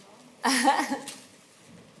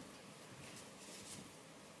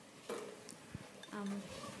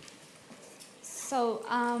well.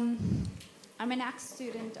 I'm an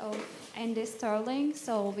ex-student of ND Sterling,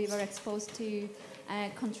 so we were exposed to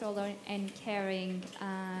controller and caring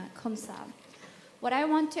concept. What I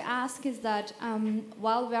want to ask is that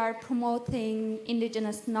while we are promoting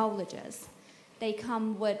indigenous knowledges, they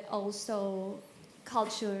come with also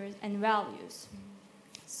cultures and values.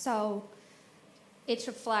 So it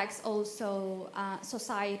reflects also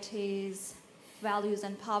society's values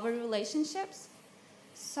and power relationships.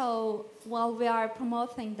 So while we are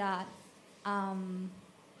promoting that,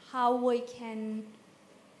 how we can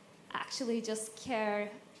actually just care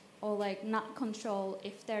or like not control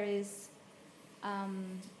if there is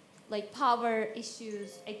like power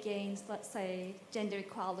issues against, let's say, gender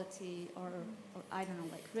equality or I don't know,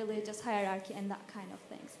 like religious hierarchy and that kind of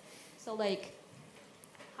things. So like,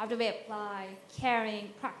 how do we apply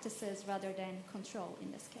caring practices rather than control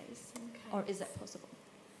in this case? Okay. Or is it possible?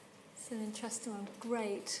 It's an interesting one.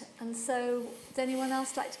 Great. And so, does anyone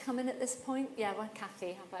else like to come in at this point? Yeah, well,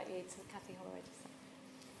 Kathy, how about you? Kathy Holloway.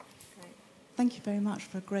 Great. Thank you very much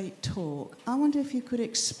for a great talk. I wonder if you could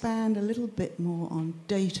expand a little bit more on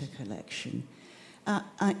data collection.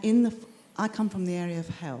 I come from the area of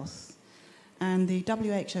health, and the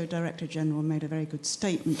WHO Director General made a very good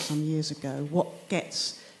statement some years ago: what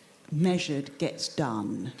gets measured gets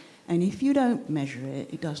done. And if you don't measure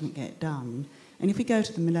it, it doesn't get done. And if we go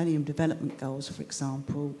to the Millennium Development Goals, for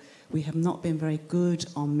example, we have not been very good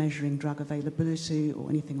on measuring drug availability or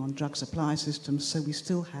anything on drug supply systems, so we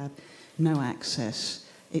still have no access.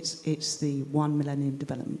 It's the one Millennium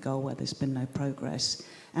Development Goal where there's been no progress,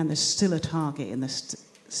 and there's still a target in the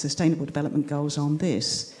Sustainable Development Goals on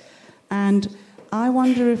this. And I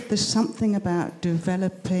wonder if there's something about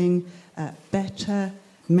developing better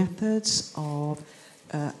methods of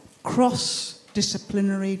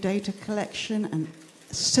cross-disciplinary data collection and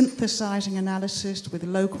synthesizing analysis with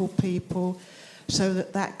local people so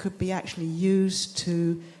that that could be actually used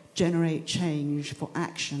to generate change for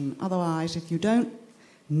action. Otherwise, if you don't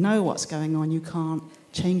know what's going on, you can't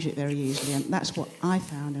change it very easily. And that's what I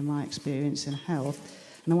found in my experience in health.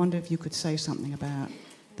 And I wonder if you could say something about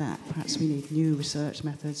that. Perhaps we need new research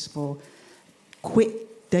methods for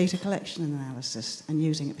quick data collection and analysis and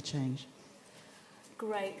using it for change.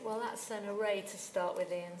 Great. Well, that's an array to start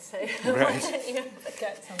with, Ian. So Right. why don't you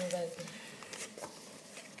get some of those?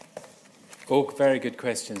 All very good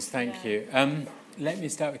questions. Thank Yeah. you. Let me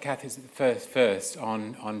start with Kathy's first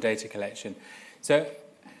on data collection. So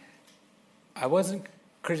I wasn't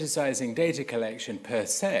criticising data collection per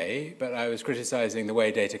se, but I was criticising the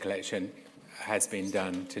way data collection has been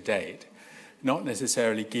done to date, not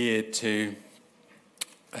necessarily geared to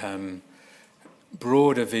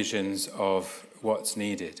broader visions of what's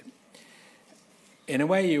needed. In a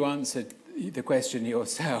way, you answered the question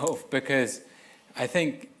yourself, because I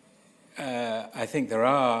think there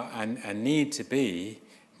are and need to be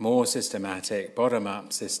more systematic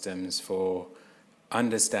bottom-up systems for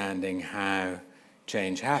understanding how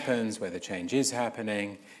change happens, whether change is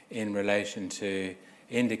happening in relation to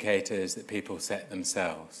indicators that people set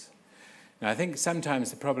themselves. Now, I think sometimes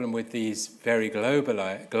the problem with these very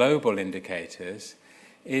global indicators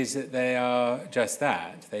is that they are just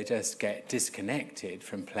that. They just get disconnected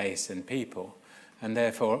from place and people. and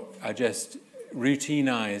therefore are just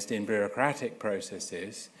routinized in bureaucratic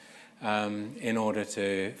processes in order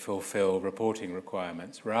to fulfill reporting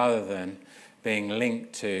requirements, rather than being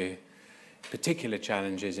linked to particular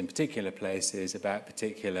challenges in particular places about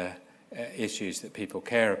particular issues that people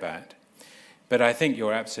care about. But I think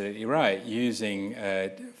you're absolutely right. Using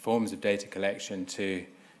forms of data collection to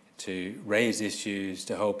raise issues,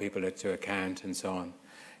 to hold people to account, and so on,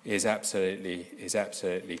 is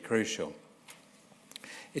absolutely crucial.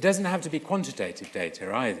 It doesn't have to be quantitative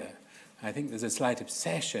data either. I think there's a slight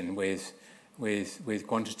obsession with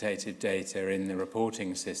quantitative data in the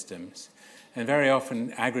reporting systems, and very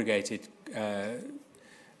often aggregated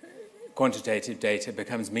quantitative data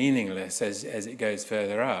becomes meaningless as it goes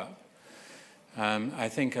further up. I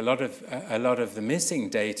think a lot of the missing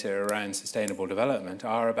data around sustainable development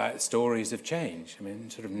are about stories of change. I mean,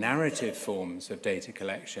 sort of narrative forms of data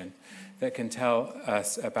collection that can tell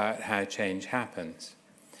us about how change happens.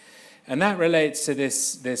 And that relates to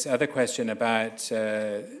this other question about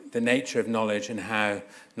the nature of knowledge and how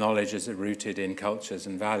knowledge is rooted in cultures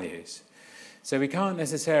and values. So we can't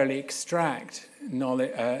necessarily extract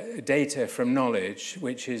data from knowledge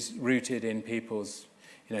which is rooted in people's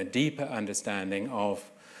deeper understanding of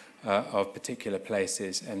particular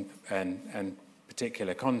places and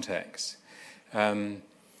particular contexts.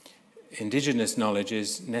 Indigenous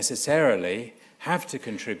knowledges necessarily have to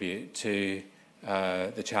contribute to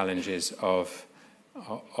the challenges of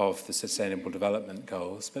the Sustainable Development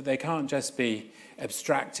Goals, but they can't just be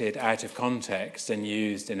abstracted out of context and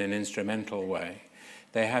used in an instrumental way.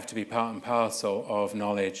 They have to be part and parcel of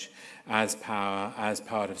knowledge as power, as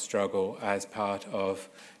part of struggle, as part of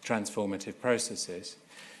transformative processes.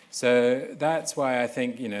 So that's why I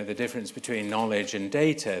think the difference between knowledge and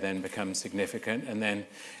data then becomes significant, and then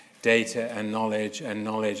data and knowledge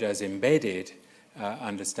as embedded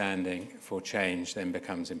understanding for change then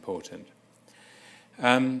becomes important.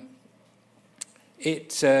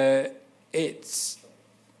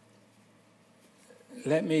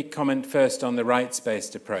 Let me comment first on the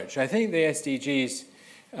rights-based approach. I think the SDGs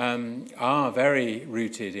are very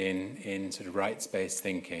rooted in sort of rights-based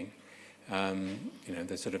thinking.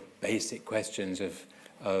 The sort of basic questions of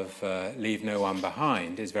leave no one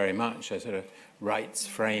behind is very much a sort of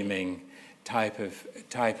rights-framing type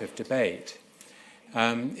of debate.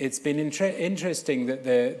 It's been interesting that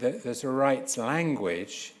the sort of rights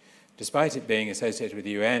language, despite it being associated with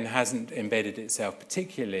the UN, hasn't embedded itself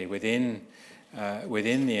particularly within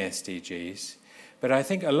the SDGs. But I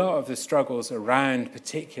think a lot of the struggles around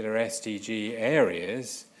particular SDG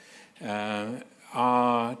areas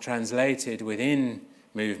are translated within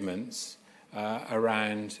movements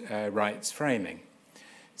around rights framing.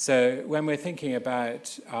 So when we're thinking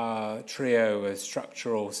about our trio of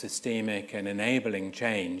structural, systemic, and enabling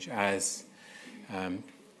change as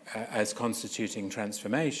constituting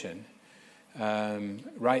transformation,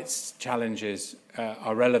 rights challenges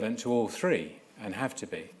are relevant to all three and have to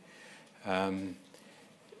be.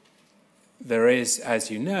 There is, as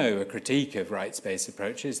you know, a critique of rights-based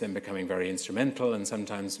approaches, them becoming very instrumental and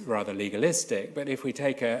sometimes rather legalistic. But if we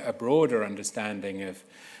take a broader understanding of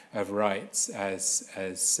rights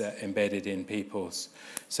as embedded in people's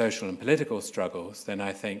social and political struggles, then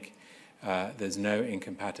I think there's no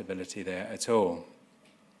incompatibility there at all.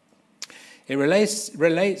 It relates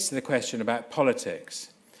to the question about politics,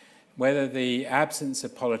 whether the absence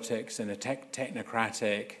of politics and a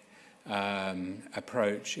technocratic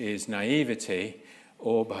approach is naivety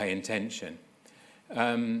or by intention.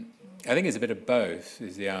 I think it's a bit of both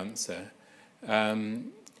is the answer.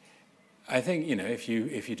 I think if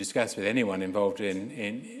you discuss with anyone involved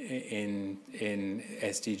in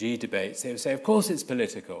SDG debates, they would say, of course it's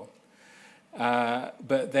political,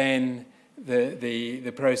 but then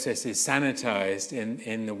the process is sanitized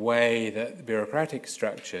in the way that bureaucratic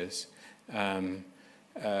structures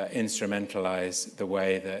instrumentalize the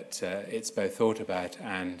way that it's both thought about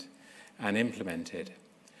and implemented.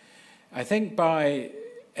 I think by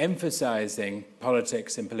emphasizing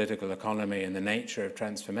politics and political economy and the nature of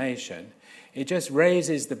transformation, it just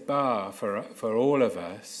raises the bar for all of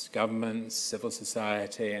us, governments, civil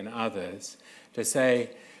society, and others, to say,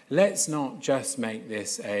 let's not just make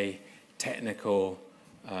this a technical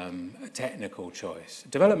choice.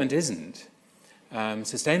 Development isn't.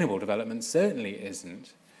 Sustainable development certainly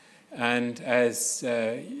isn't. And as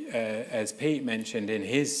Pete mentioned in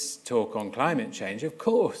his talk on climate change, of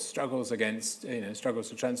course, struggles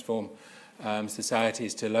to transform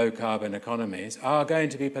societies to low carbon economies are going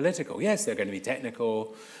to be political. Yes, there are going to be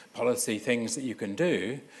technical policy things that you can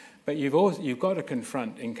do, But you've got to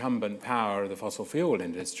confront incumbent power of the fossil fuel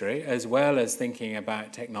industry, as well as thinking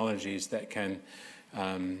about technologies that can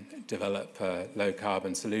develop low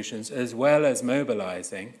carbon solutions, as well as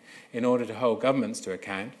mobilizing in order to hold governments to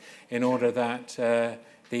account, in order that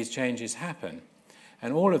these changes happen.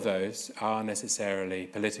 And all of those are necessarily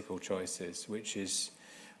political choices, which is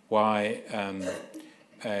why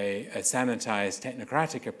a sanitized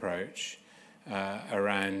technocratic approach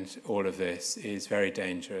around all of this is very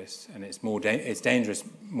dangerous, and it's dangerous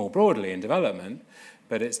more broadly in development,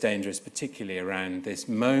 but it's dangerous particularly around this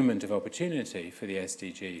moment of opportunity for the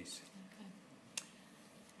SDGs.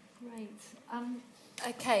 Okay. Great.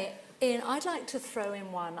 Okay, Ian, I'd like to throw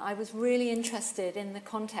in one. I was really interested in the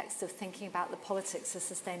context of thinking about the politics of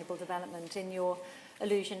sustainable development in your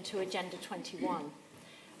allusion to Agenda 21,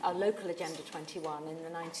 local Agenda 21 in the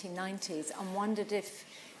 1990s, and wondered if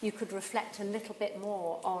you could reflect a little bit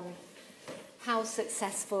more on how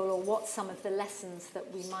successful or what some of the lessons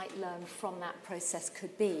that we might learn from that process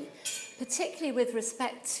could be, particularly with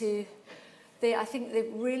respect to I think the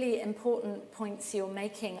really important points you're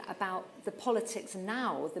making about the politics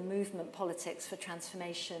now, the movement politics for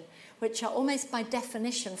transformation, which are almost by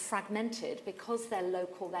definition fragmented because they're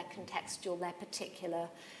local, they're contextual, they're particular,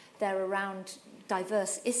 they're around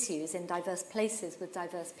diverse issues in diverse places with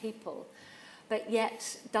diverse people. But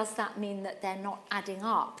yet, does that mean that they're not adding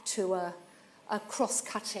up to a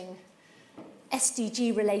cross-cutting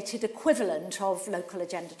SDG-related equivalent of local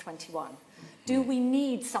Agenda 21? Do we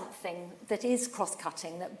need something that is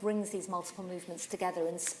cross-cutting, that brings these multiple movements together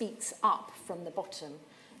and speaks up from the bottom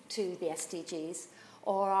to the SDGs?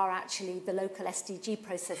 Or are actually the local SDG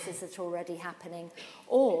processes that are already happening,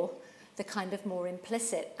 or the kind of more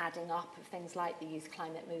implicit adding up of things like the youth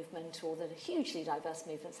climate movement or the hugely diverse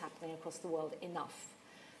movements happening across the world enough?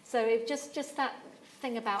 So it just that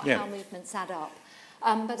thing about how movements add up.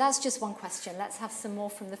 But that's just one question. Let's have some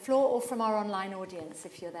more from the floor or from our online audience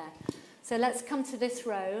if you're there. So let's come to this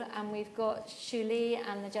row, and we've got Shuli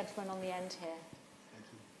and the gentleman on the end here.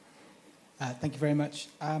 Thank you very much.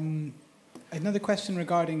 Another question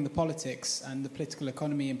regarding the politics and the political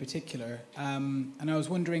economy in particular. And I was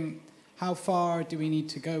wondering, how far do we need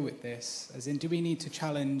to go with this? As in, do we need to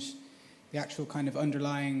challenge the actual kind of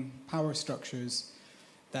underlying power structures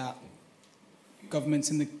that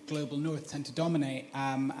governments in the global north tend to dominate,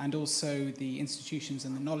 and also the institutions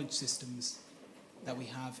and the knowledge systems that we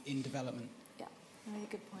have in development? Yeah, very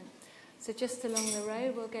good point. So just along the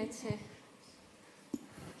row, we'll go to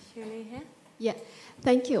Shuli here. Yeah,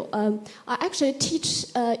 thank you. I actually teach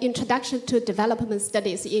Introduction to Development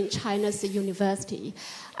Studies in China's university.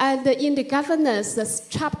 And in the governance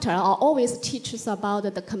chapter, I always teaches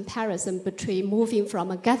about the comparison between moving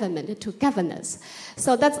from a government to governance.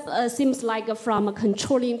 So that seems like from a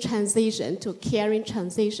controlling transition to caring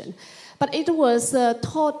transition. But it was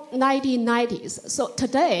taught 1990s. So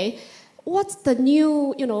today, what's the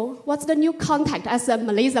new, what's the new contact, as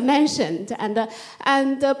Melissa mentioned, and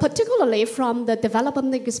particularly from the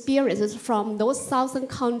development experiences from those southern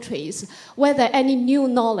countries, whether any new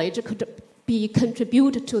knowledge could be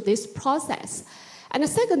contributed to this process. And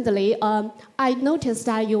secondly, I noticed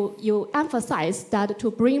that you emphasized that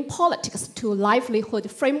to bring politics to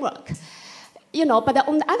livelihood framework. But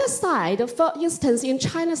on the other side, for instance, in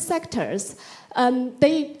China's sectors,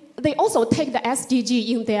 they also take the SDG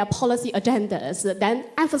in their policy agendas, then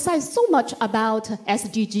emphasize so much about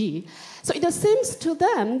SDG. So it seems to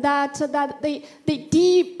them that they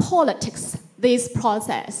depolitics this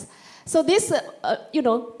process. So this,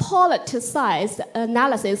 politicized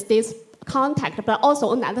analysis, this contact, but also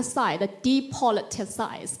on the other side,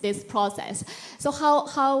 depoliticize this process. So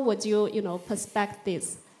how would you,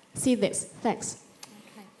 see this? Thanks.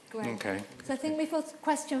 Great. Okay. So I think we've got a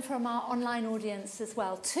question from our online audience as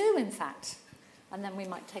well, two in fact, and then we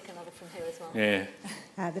might take another from here as well.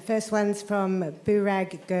 Yeah. The first one's from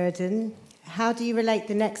Burag Gurdon. How do you relate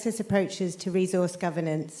the Nexus approaches to resource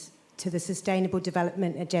governance to the Sustainable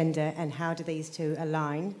Development Agenda, and how do these two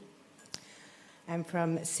align? And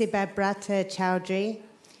from Sibabrata Chowdhury,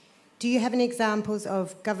 do you have any examples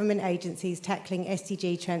of government agencies tackling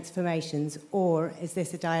SDG transformations, or is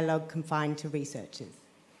this a dialogue confined to researchers?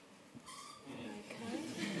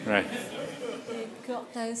 Right. You've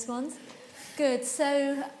got those ones. Good.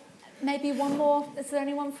 So maybe one more. Is there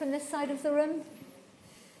anyone from this side of the room?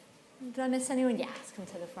 Did I miss anyone? Yeah, let's come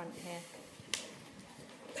to the front here.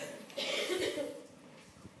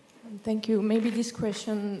 Thank you. Maybe this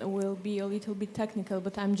question will be a little bit technical,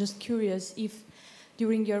 but I'm just curious if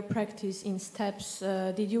during your practice in STEPS,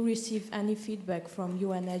 did you receive any feedback from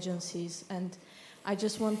UN agencies, and I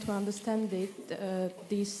just want to understand it,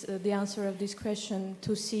 the answer of this question,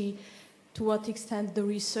 to see to what extent the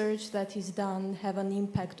research that is done have an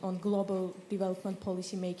impact on global development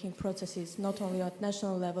policy making processes, not only at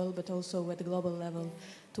national level but also at the global level.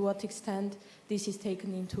 To what extent this is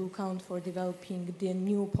taken into account for developing the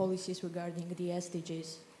new policies regarding the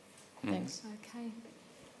SDGs. Thanks. Okay.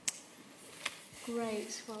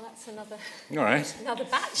 Great. Well, that's another. All right. Another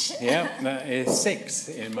batch. Yeah, that is 6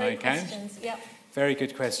 in my count. Yep. Very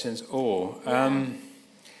good questions all.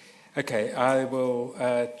 Okay, I will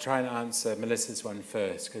try and answer Melissa's one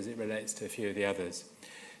first because it relates to a few of the others.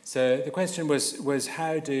 So the question was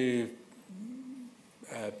how do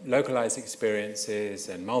localized experiences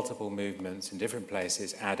and multiple movements in different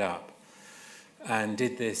places add up? And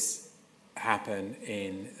did this happen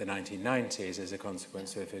in the 1990s as a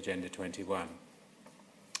consequence of Agenda 21?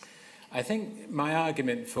 I think my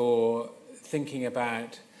argument for thinking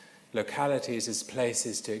about localities as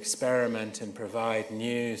places to experiment and provide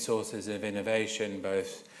new sources of innovation,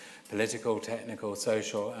 both political, technical,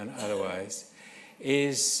 social, and otherwise,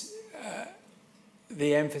 is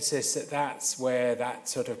the emphasis that that's where that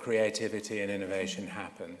sort of creativity and innovation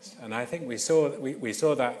happens. And I think we saw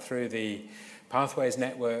that through the Pathways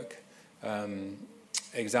Network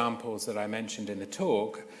examples that I mentioned in the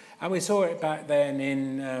talk, and we saw it back then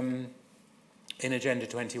in Agenda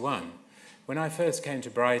 21. When I first came to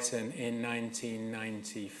Brighton in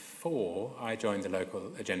 1994, I joined the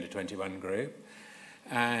local Agenda 21 group,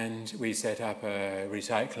 and we set up a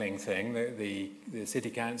recycling thing. The city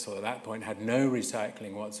council at that point had no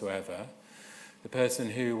recycling whatsoever. The person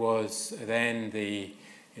who was then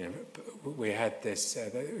we had this,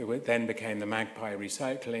 it then became the Magpie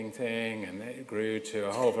recycling thing, and it grew to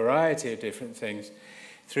a whole variety of different things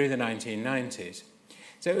through the 1990s.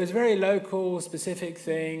 So it was a very local, specific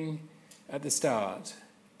thing at the start,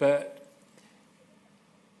 but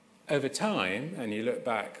over time, and you look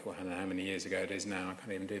back, well, I don't know how many years ago it is now, I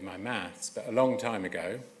can't even do my maths, but a long time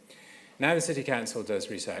ago, now the City Council does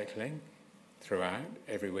recycling throughout,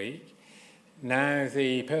 every week. Now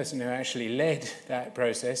the person who actually led that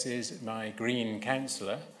process is my Green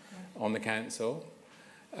councillor on the council,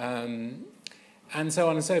 and so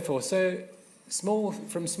on and so forth. So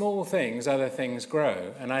from small things, other things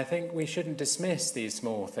grow. And I think we shouldn't dismiss these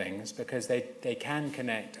small things because they can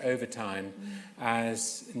connect over time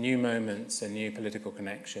as new moments and new political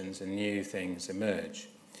connections and new things emerge.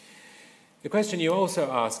 The question you also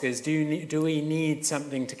ask is, do we need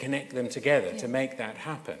something to connect them together to make that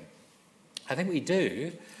happen? I think we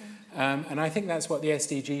do. And I think that's what the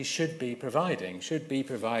SDGs should be providing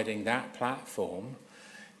that platform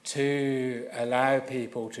to allow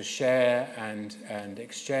people to share and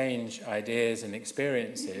exchange ideas and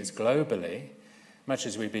experiences globally, much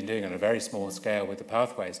as we've been doing on a very small scale with the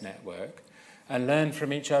Pathways Network, and learn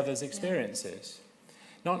from each other's experiences.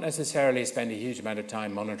 Not necessarily spend a huge amount of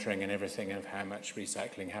time monitoring and everything of how much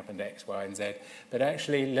recycling happened X, Y, and Z, but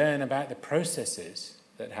actually learn about the processes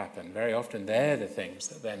that happen. Very often they're the things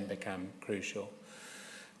that then become crucial.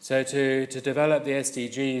 So to develop the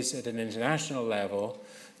SDGs at an international level,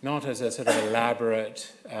 not as a sort of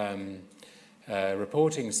elaborate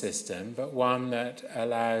reporting system, but one that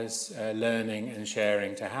allows learning and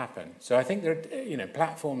sharing to happen. So I think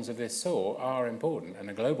platforms of this sort are important, and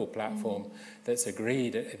a global platform that's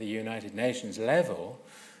agreed at the United Nations level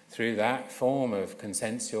through that form of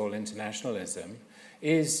consensual internationalism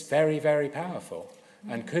is very, very powerful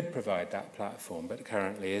and could provide that platform, but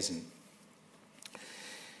currently isn't.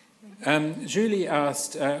 Julie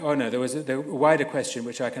asked, there was a wider question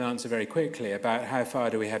which I can answer very quickly about how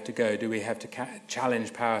far do we have to go? Do we have to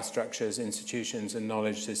challenge power structures, institutions and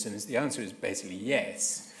knowledge systems? The answer is basically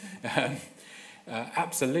yes.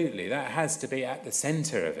 Absolutely, that has to be at the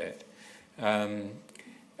centre of it.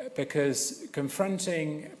 Because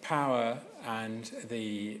confronting power and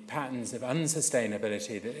the patterns of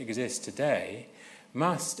unsustainability that exist today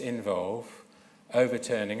must involve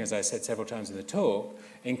overturning, as I said several times in the talk,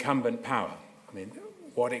 incumbent power. I mean,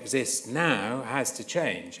 what exists now has to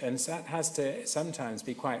change, and that has to sometimes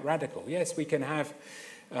be quite radical. Yes, we can have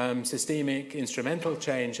systemic instrumental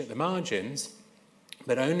change at the margins,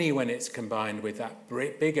 but only when it's combined with that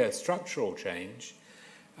bigger structural change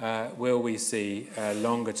will we see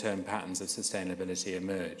longer-term patterns of sustainability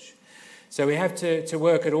emerge. So we have to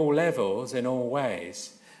work at all levels in all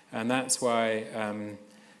ways, and that's why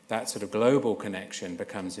that sort of global connection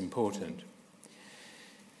becomes important.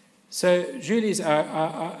 So Julie's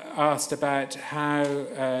asked about how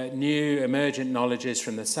new emergent knowledges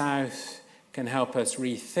from the South can help us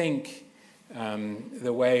rethink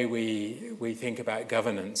the way we think about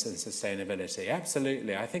governance and sustainability.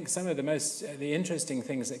 Absolutely. I think some of the interesting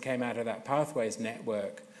things that came out of that Pathways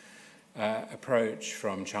Network approach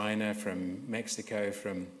from China, from Mexico,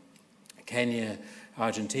 from Kenya,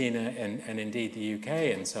 Argentina, and indeed the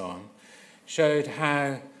UK and so on, showed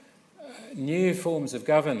how new forms of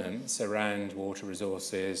governance around water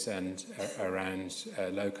resources and around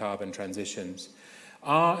low carbon transitions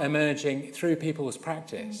are emerging through people's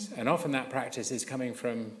practice, and often that practice is coming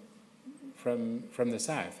from the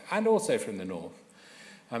south and also from the north.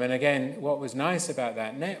 I mean, again, what was nice about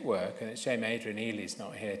that network, and it's a shame Adrian Ely's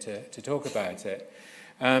not here to talk about it,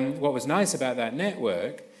 what was nice about that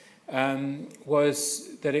network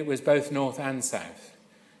was that it was both north and south.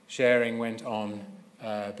 Sharing went on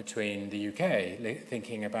between the UK,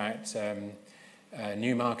 thinking about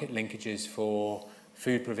new market linkages for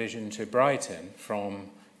food provision to Brighton from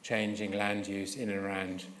changing land use in and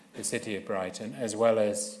around the city of Brighton, as well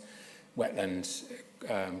as wetland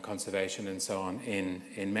conservation and so on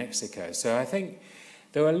in Mexico. So I think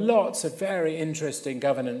there were lots of very interesting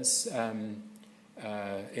governance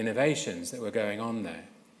innovations that were going on there.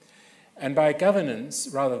 And by governance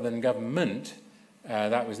rather than government,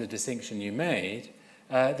 that was the distinction you made,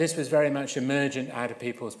 this was very much emergent out of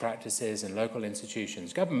people's practices and local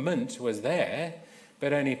institutions. Government was there,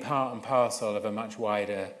 but only part and parcel of a much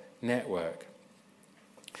wider network.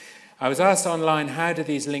 I was asked online, how do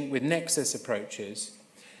these link with nexus approaches?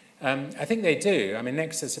 I think they do. I mean,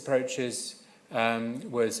 nexus approaches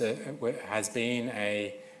has been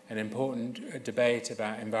an important debate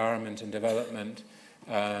about environment and development,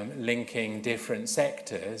 linking different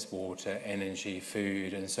sectors, water, energy,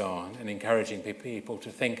 food, and so on, and encouraging people to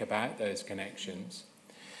think about those connections.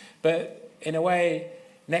 But in a way,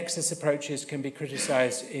 nexus approaches can be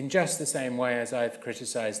criticised in just the same way as I've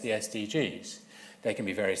criticised the SDGs. They can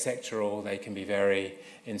be very sectoral, they can be very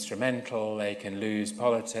instrumental, they can lose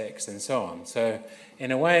politics, and so on. So,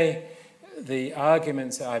 in a way, the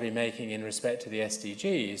arguments that I've been making in respect to the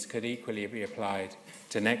SDGs could equally be applied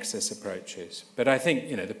to nexus approaches. But I think,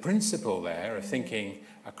 the principle there of thinking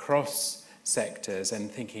across sectors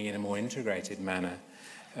and thinking in a more integrated manner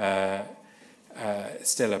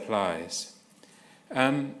still applies.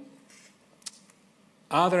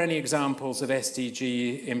 Are there any examples of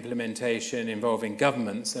SDG implementation involving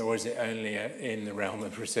governments, or is it only in the realm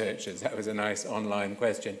of researchers? That was a nice online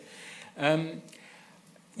question.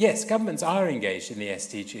 Yes, governments are engaged in the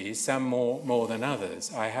SDGs, some more than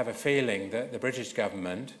others. I have a feeling that the British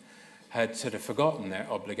government had sort of forgotten their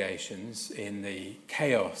obligations in the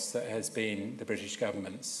chaos that has been the British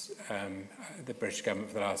government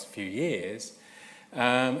for the last few years,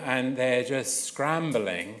 and they're just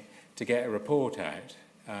scrambling to get a report out.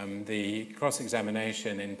 The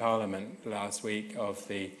cross-examination in Parliament last week of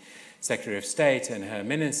the Secretary of State and her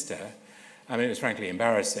minister, I mean, it was frankly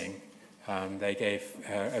embarrassing. They gave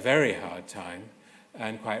her a very hard time,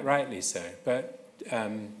 and quite rightly so. But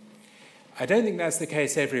I don't think that's the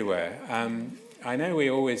case everywhere. I know we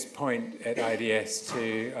always point at IDS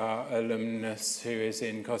to our alumnus who is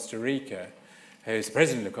in Costa Rica, who's the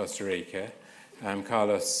president of Costa Rica,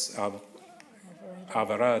 Carlos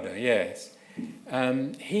Alvarado, yes.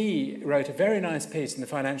 He wrote a very nice piece in the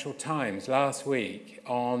Financial Times last week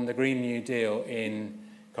on the Green New Deal in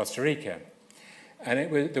Costa Rica.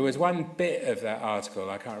 And there was one bit of that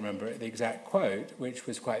article, I can't remember the exact quote, which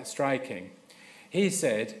was quite striking. He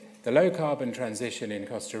said, the low-carbon transition in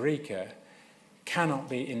Costa Rica cannot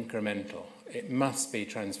be incremental. It must be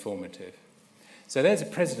transformative. So there's a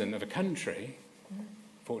president of a country,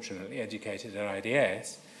 fortunately educated at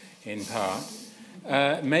IDS, in part,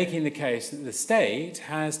 making the case that the state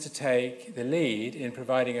has to take the lead in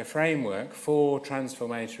providing a framework for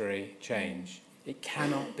transformatory change. It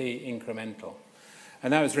cannot be incremental.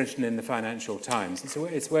 And that was written in the Financial Times. So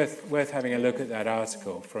it's worth having a look at that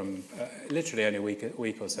article from literally only a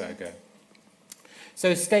week or so ago.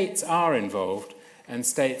 So states are involved, and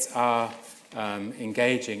states are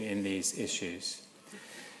engaging in these issues.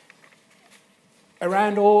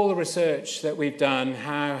 Around all the research that we've done,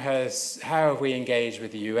 how have we engaged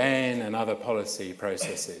with the UN and other policy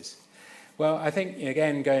processes? Well, I think,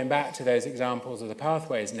 again, going back to those examples of the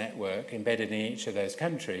Pathways Network embedded in each of those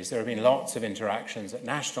countries, there have been lots of interactions at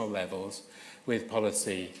national levels with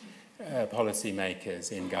policy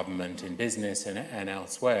makers in government, in business, and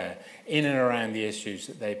elsewhere, in and around the issues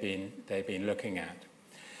that they've been looking at.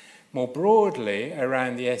 More broadly,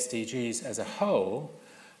 around the SDGs as a whole,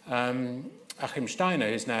 Achim Steiner,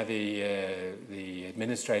 who's now the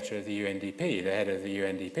administrator of the UNDP, the head of the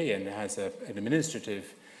UNDP, and has an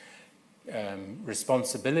administrative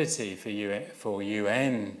responsibility for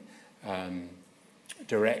UN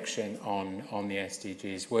direction on the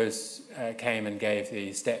SDGs came and gave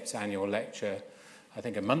the STEPS annual lecture, I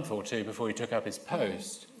think a month or two before he took up his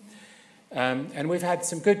post. And we've had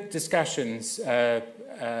some good discussions then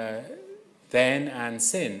and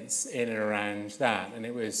since in and around that, and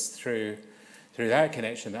it was through that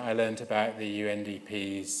connection that I learned about the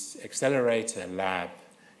UNDP's Accelerator Lab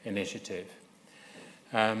initiative.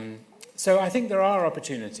 So I think there are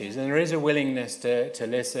opportunities, and there is a willingness to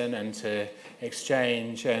listen and to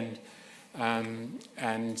exchange, and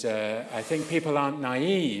I think people aren't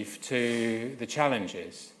naive to the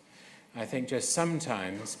challenges. I think just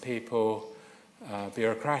sometimes people,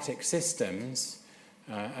 bureaucratic systems,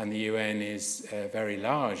 and the UN is a very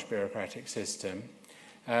large bureaucratic system,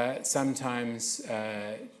 sometimes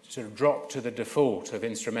sort of drop to the default of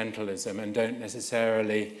instrumentalism and don't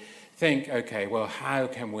necessarily think, okay, well, how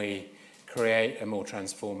can we create a more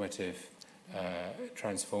transformative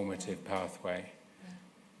pathway?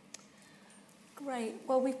 Great.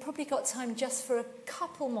 Well, we've probably got time just for a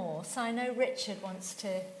couple more. So I know Richard wants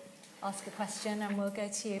to ask a question, and we'll go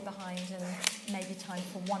to you behind, and maybe time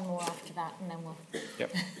for one more after that, and then we'll...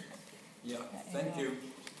 Yep. Yeah, thank you.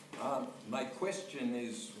 My question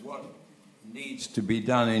is, what needs to be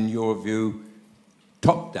done, in your view,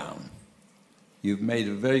 top-down? You've made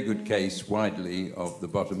a very good case widely of the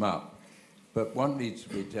bottom-up, but what needs to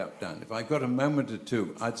be top-down? If I got a moment or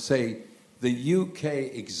two, I'd say the UK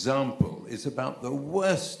example is about the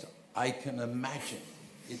worst I can imagine.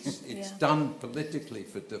 It's done politically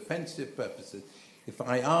for defensive purposes. If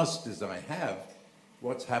I asked, as I have,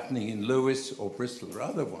 what's happening in Lewis or Bristol or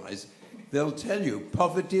otherwise, they'll tell you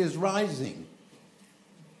poverty is rising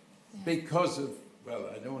because of, well,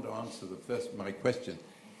 I don't want to answer my question,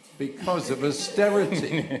 because of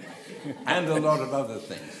austerity and a lot of other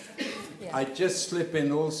things. Yeah. I just slip in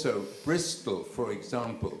also, Bristol, for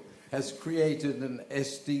example, has created an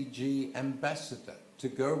SDG ambassador to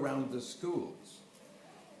go around the schools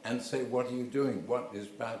and say, what are you doing? What is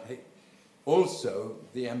bad? Also,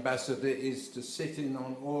 the ambassador is to sit in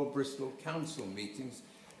on all Bristol Council meetings,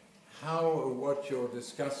 how or what you're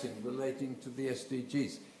discussing relating to the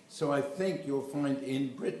SDGs. So I think you'll find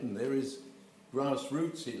in Britain there is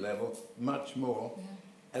grassrootsy level much more,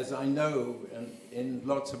 as I know in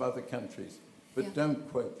lots of other countries. But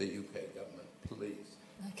don't quote the UK government, please.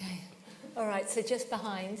 Okay. All right, so just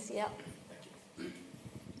behind, yeah.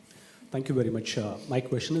 Thank you very much. My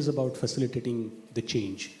question is about facilitating the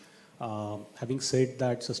change. Having said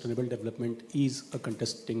that, sustainable development is a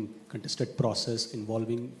contested process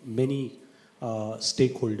involving many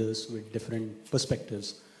stakeholders with different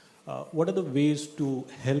perspectives. What are the ways to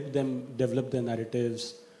help them develop their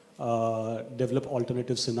narratives, develop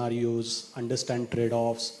alternative scenarios, understand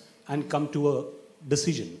trade-offs, and come to a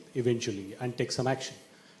decision eventually and take some action?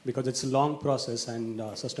 Because it's a long process, and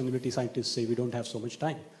sustainability scientists say we don't have so much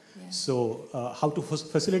time. Yeah. So how to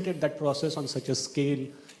facilitate that process on such a scale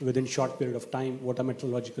within short period of time? What are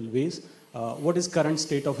methodological ways? What is current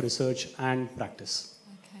state of research and practice?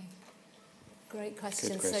 Okay, great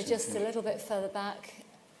question. So just a little bit further back.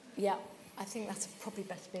 Yeah, I think that's probably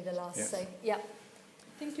better be the last. Yeah. So, yeah.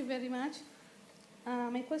 Thank you very much.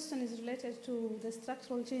 My question is related to the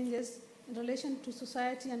structural changes in relation to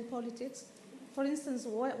society and politics. For instance,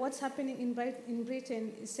 what's happening in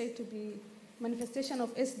Britain is said to be manifestation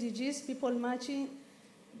of SDGs, people marching,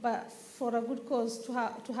 but for a good cause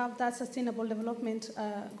to have that sustainable development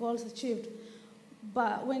goals achieved.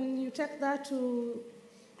 But when you take that to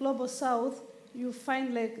Global South, you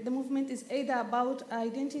find like the movement is either about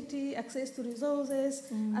identity, access to resources,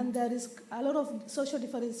 and there is a lot of social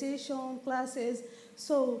differentiation, classes.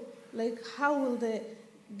 So like how will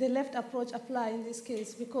the left approach apply in this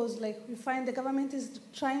case? Because like we find the government is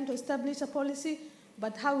trying to establish a policy,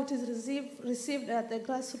 but how it is received at the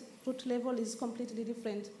grassroots level is completely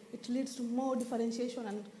different. It leads to more differentiation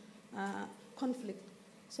and conflict.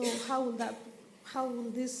 So how will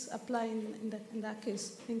this apply in that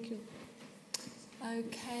case? Thank you.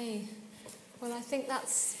 Okay. Well, I think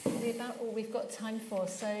that's probably about all we've got time for.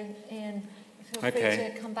 So, Ian, feel free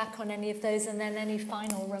to come back on any of those, and then any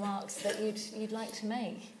final remarks that you'd like to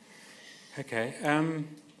make. Okay.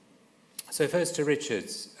 So first to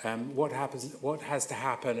Richard's, what has to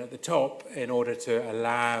happen at the top in order to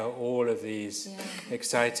allow all of these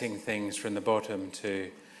exciting things from the bottom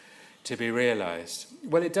to be realised?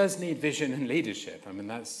 Well, it does need vision and leadership. I mean,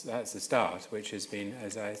 that's the start, which has been,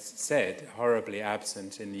 as I said, horribly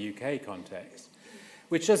absent in the UK context,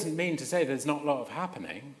 which doesn't mean to say there's not a lot of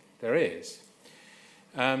happening. There is.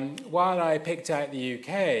 While I picked out the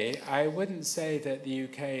UK, I wouldn't say that the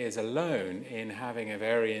UK is alone in having a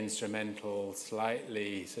very instrumental,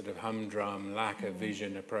 slightly sort of humdrum, lack of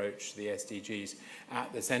vision approach to the SDGs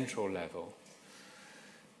at the central level.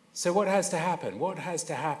 So what has to happen? What has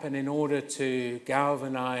to happen in order to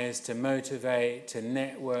galvanize, to motivate, to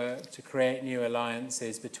network, to create new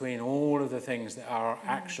alliances between all of the things that are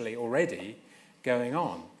actually already going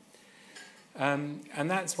on?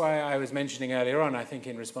 And that's why I was mentioning earlier on, I think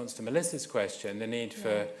in response to Melissa's question, the need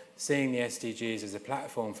for seeing the SDGs as a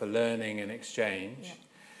platform for learning and exchange,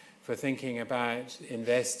 for thinking about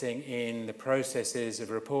investing in the processes of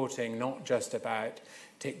reporting, not just about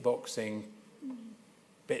tick-boxing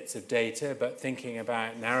bits of data, but thinking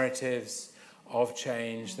about narratives of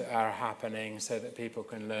change that are happening so that people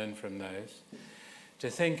can learn from those. To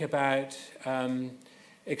think about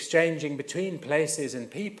exchanging between places and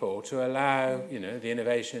people to allow, you know, the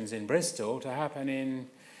innovations in Bristol to happen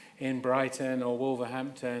in Brighton or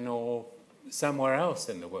Wolverhampton or somewhere else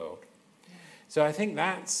in the world. So I think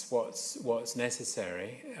that's what's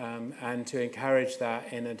necessary, and to encourage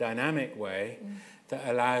that in a dynamic way that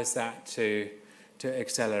allows that to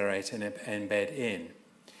accelerate and embed in.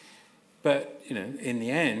 But, you know, in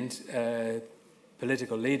the end,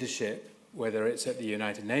 political leadership, whether it's at the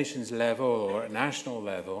United Nations level or at national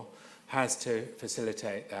level, has to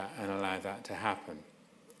facilitate that and allow that to happen.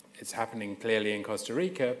 It's happening clearly in Costa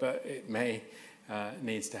Rica, but it may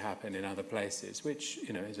needs to happen in other places, which,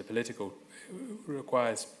 you know,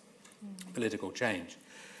 requires political change.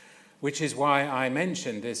 Which is why I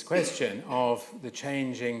mentioned this question of the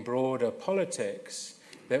changing broader politics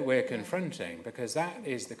that we're confronting, because that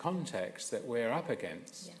is the context that we're up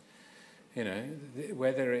against. You know,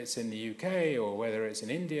 whether it's in the UK or whether it's in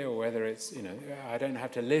India or whether it's, you know, I don't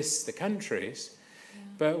have to list the countries,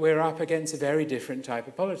 but we're up against a very different type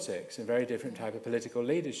of politics, a very different type of political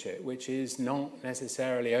leadership, which is not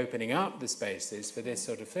necessarily opening up the spaces for this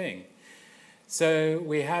sort of thing. So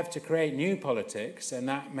we have to create new politics, and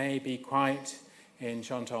that may be quite, in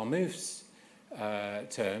Chantal Mouffe's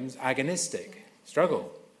terms, agonistic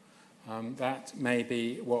struggle. That may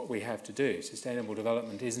be what we have to do. Sustainable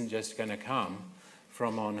development isn't just going to come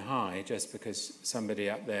from on high just because somebody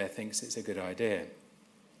up there thinks it's a good idea.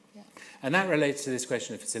 Yeah. And that relates to this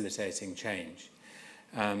question of facilitating change.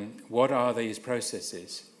 What are these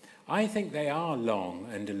processes? I think they are long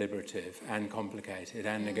and deliberative and complicated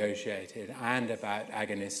and negotiated and about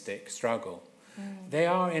agonistic struggle. They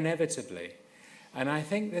are inevitably. And I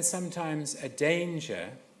think there's sometimes a danger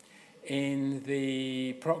in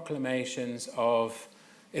the proclamations of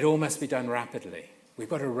it all must be done rapidly. We've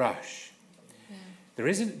got to rush.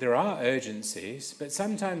 There are urgencies, but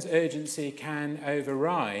sometimes urgency can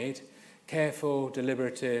override careful,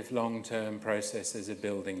 deliberative, long-term processes of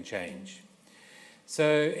building change.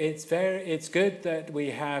 So it's good that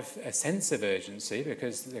we have a sense of urgency,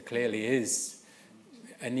 because there clearly is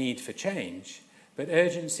a need for change, but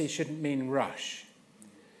urgency shouldn't mean rush.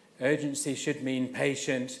 Urgency should mean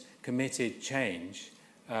patient, committed change,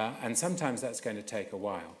 and sometimes that's going to take a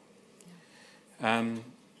while.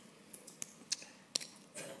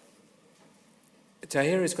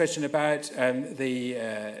 Tahira's question about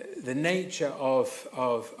the nature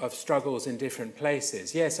of struggles in different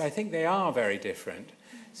places. Yes, I think they are very different.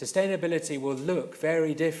 Sustainability will look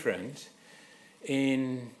very different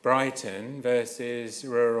in Brighton versus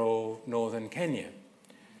rural northern Kenya.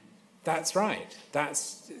 That's right.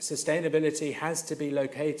 Sustainability has to be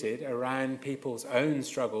located around people's own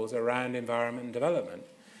struggles around environment and development.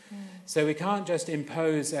 So we can't just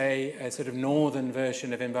impose a sort of northern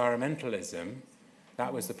version of environmentalism.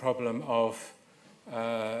 That was the problem of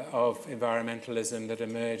environmentalism that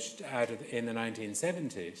emerged in the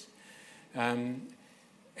 1970s.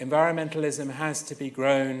 Environmentalism has to be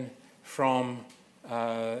grown from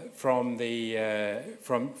the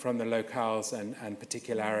locales and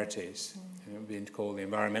particularities. It would be called the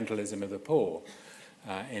environmentalism of the poor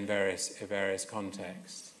in various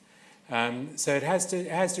contexts. So it has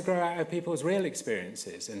to grow out of people's real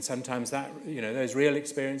experiences, and sometimes those real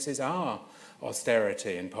experiences are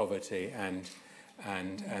austerity and poverty and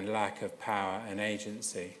lack of power and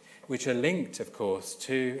agency, which are linked, of course,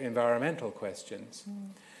 to environmental questions.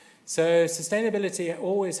 So sustainability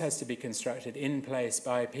always has to be constructed in place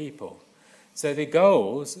by people. So the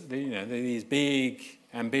goals, these big,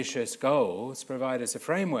 ambitious goals, provide us a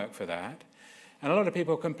framework for that. And a lot of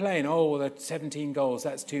people complain, oh, well, the 17 goals,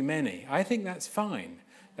 that's too many. I think that's fine.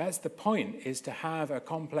 That's the point, is to have a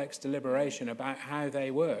complex deliberation about how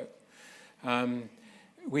they work.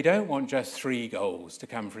 We don't want just 3 goals to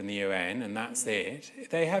come from the UN and that's it.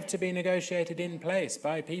 They have to be negotiated in place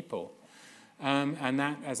by people. And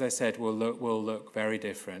that, as I said, will look very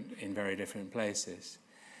different in very different places.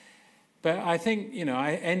 But I think, you know,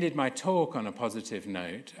 I ended my talk on a positive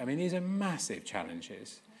note. I mean, these are massive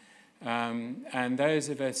challenges. And those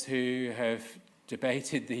of us who have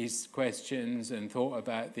debated these questions and thought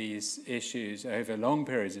about these issues over long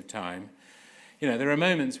periods of time, you know, there are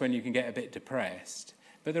moments when you can get a bit depressed,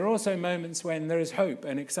 but there are also moments when there is hope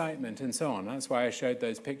and excitement and so on. That's why I showed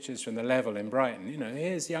those pictures from the Level in Brighton. You know,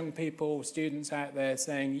 here's young people, students out there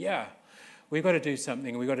saying, yeah, we've got to do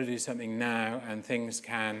something now, and things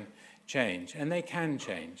can change. And they can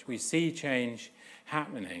change. We see change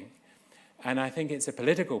happening. And I think it's a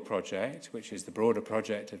political project, which is the broader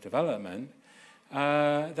project of development,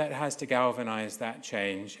 that has to galvanize that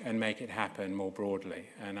change and make it happen more broadly.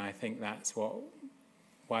 And I think that's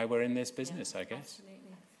why we're in this business, I guess. Absolutely.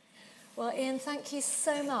 Well, Ian, thank you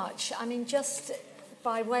so much. I mean, just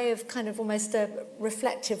by way of kind of almost a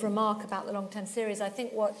reflective remark about the long-term series, I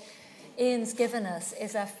think what Ian's given us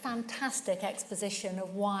is a fantastic exposition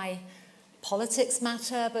of why politics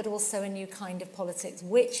matter, but also a new kind of politics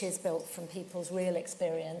which is built from people's real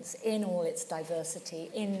experience in all its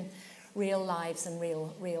diversity, in real lives and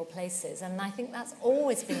real places. And I think that's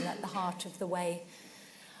always been at the heart of the way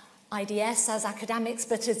IDS as academics,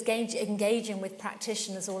 but as engaging with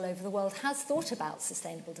practitioners all over the world, has thought about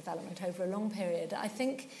sustainable development over a long period. I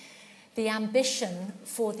think the ambition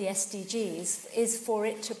for the SDGs is for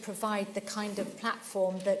it to provide the kind of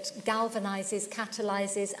platform that galvanizes,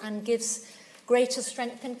 catalyzes, and gives greater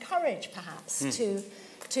strength and courage, perhaps,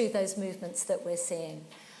 to those movements that we're seeing.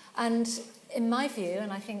 And in my view,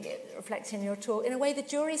 and I think it reflects in your talk, in a way the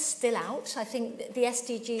jury's still out. I think the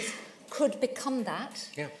SDGs could become that,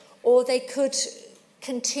 or they could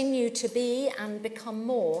continue to be and become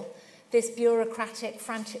more this bureaucratic,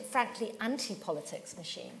 frankly, anti-politics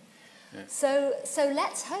machine. Yeah. So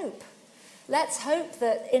let's hope. Let's hope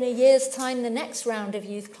that in a year's time, the next round of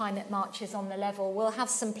youth climate marches on the Level will have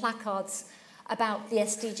some placards about the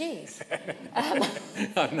SDGs.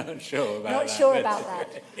 I'm not sure about that. Not sure about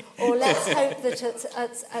that. Or let's hope that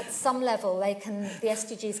at some level the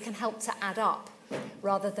SDGs can help to add up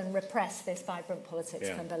rather than repress this vibrant politics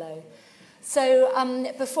from below.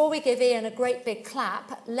 So before we give Ian a great big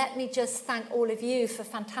clap, let me just thank all of you for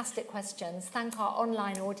fantastic questions, thank our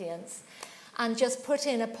online audience, and just put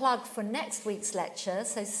in a plug for next week's lecture,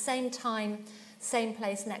 so same time, same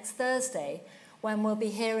place next Thursday, when we'll be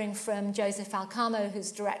hearing from Joseph Alcamo,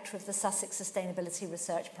 who's director of the Sussex Sustainability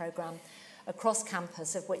Research Programme across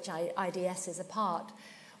campus, of which IDS is a part,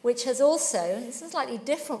 which has also, in some slightly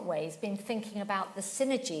different ways, been thinking about the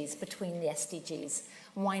synergies between the SDGs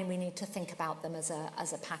and why we need to think about them as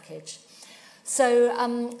a package.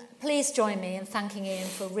 So please join me in thanking Ian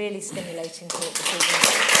for a really stimulating talk this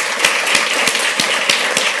evening.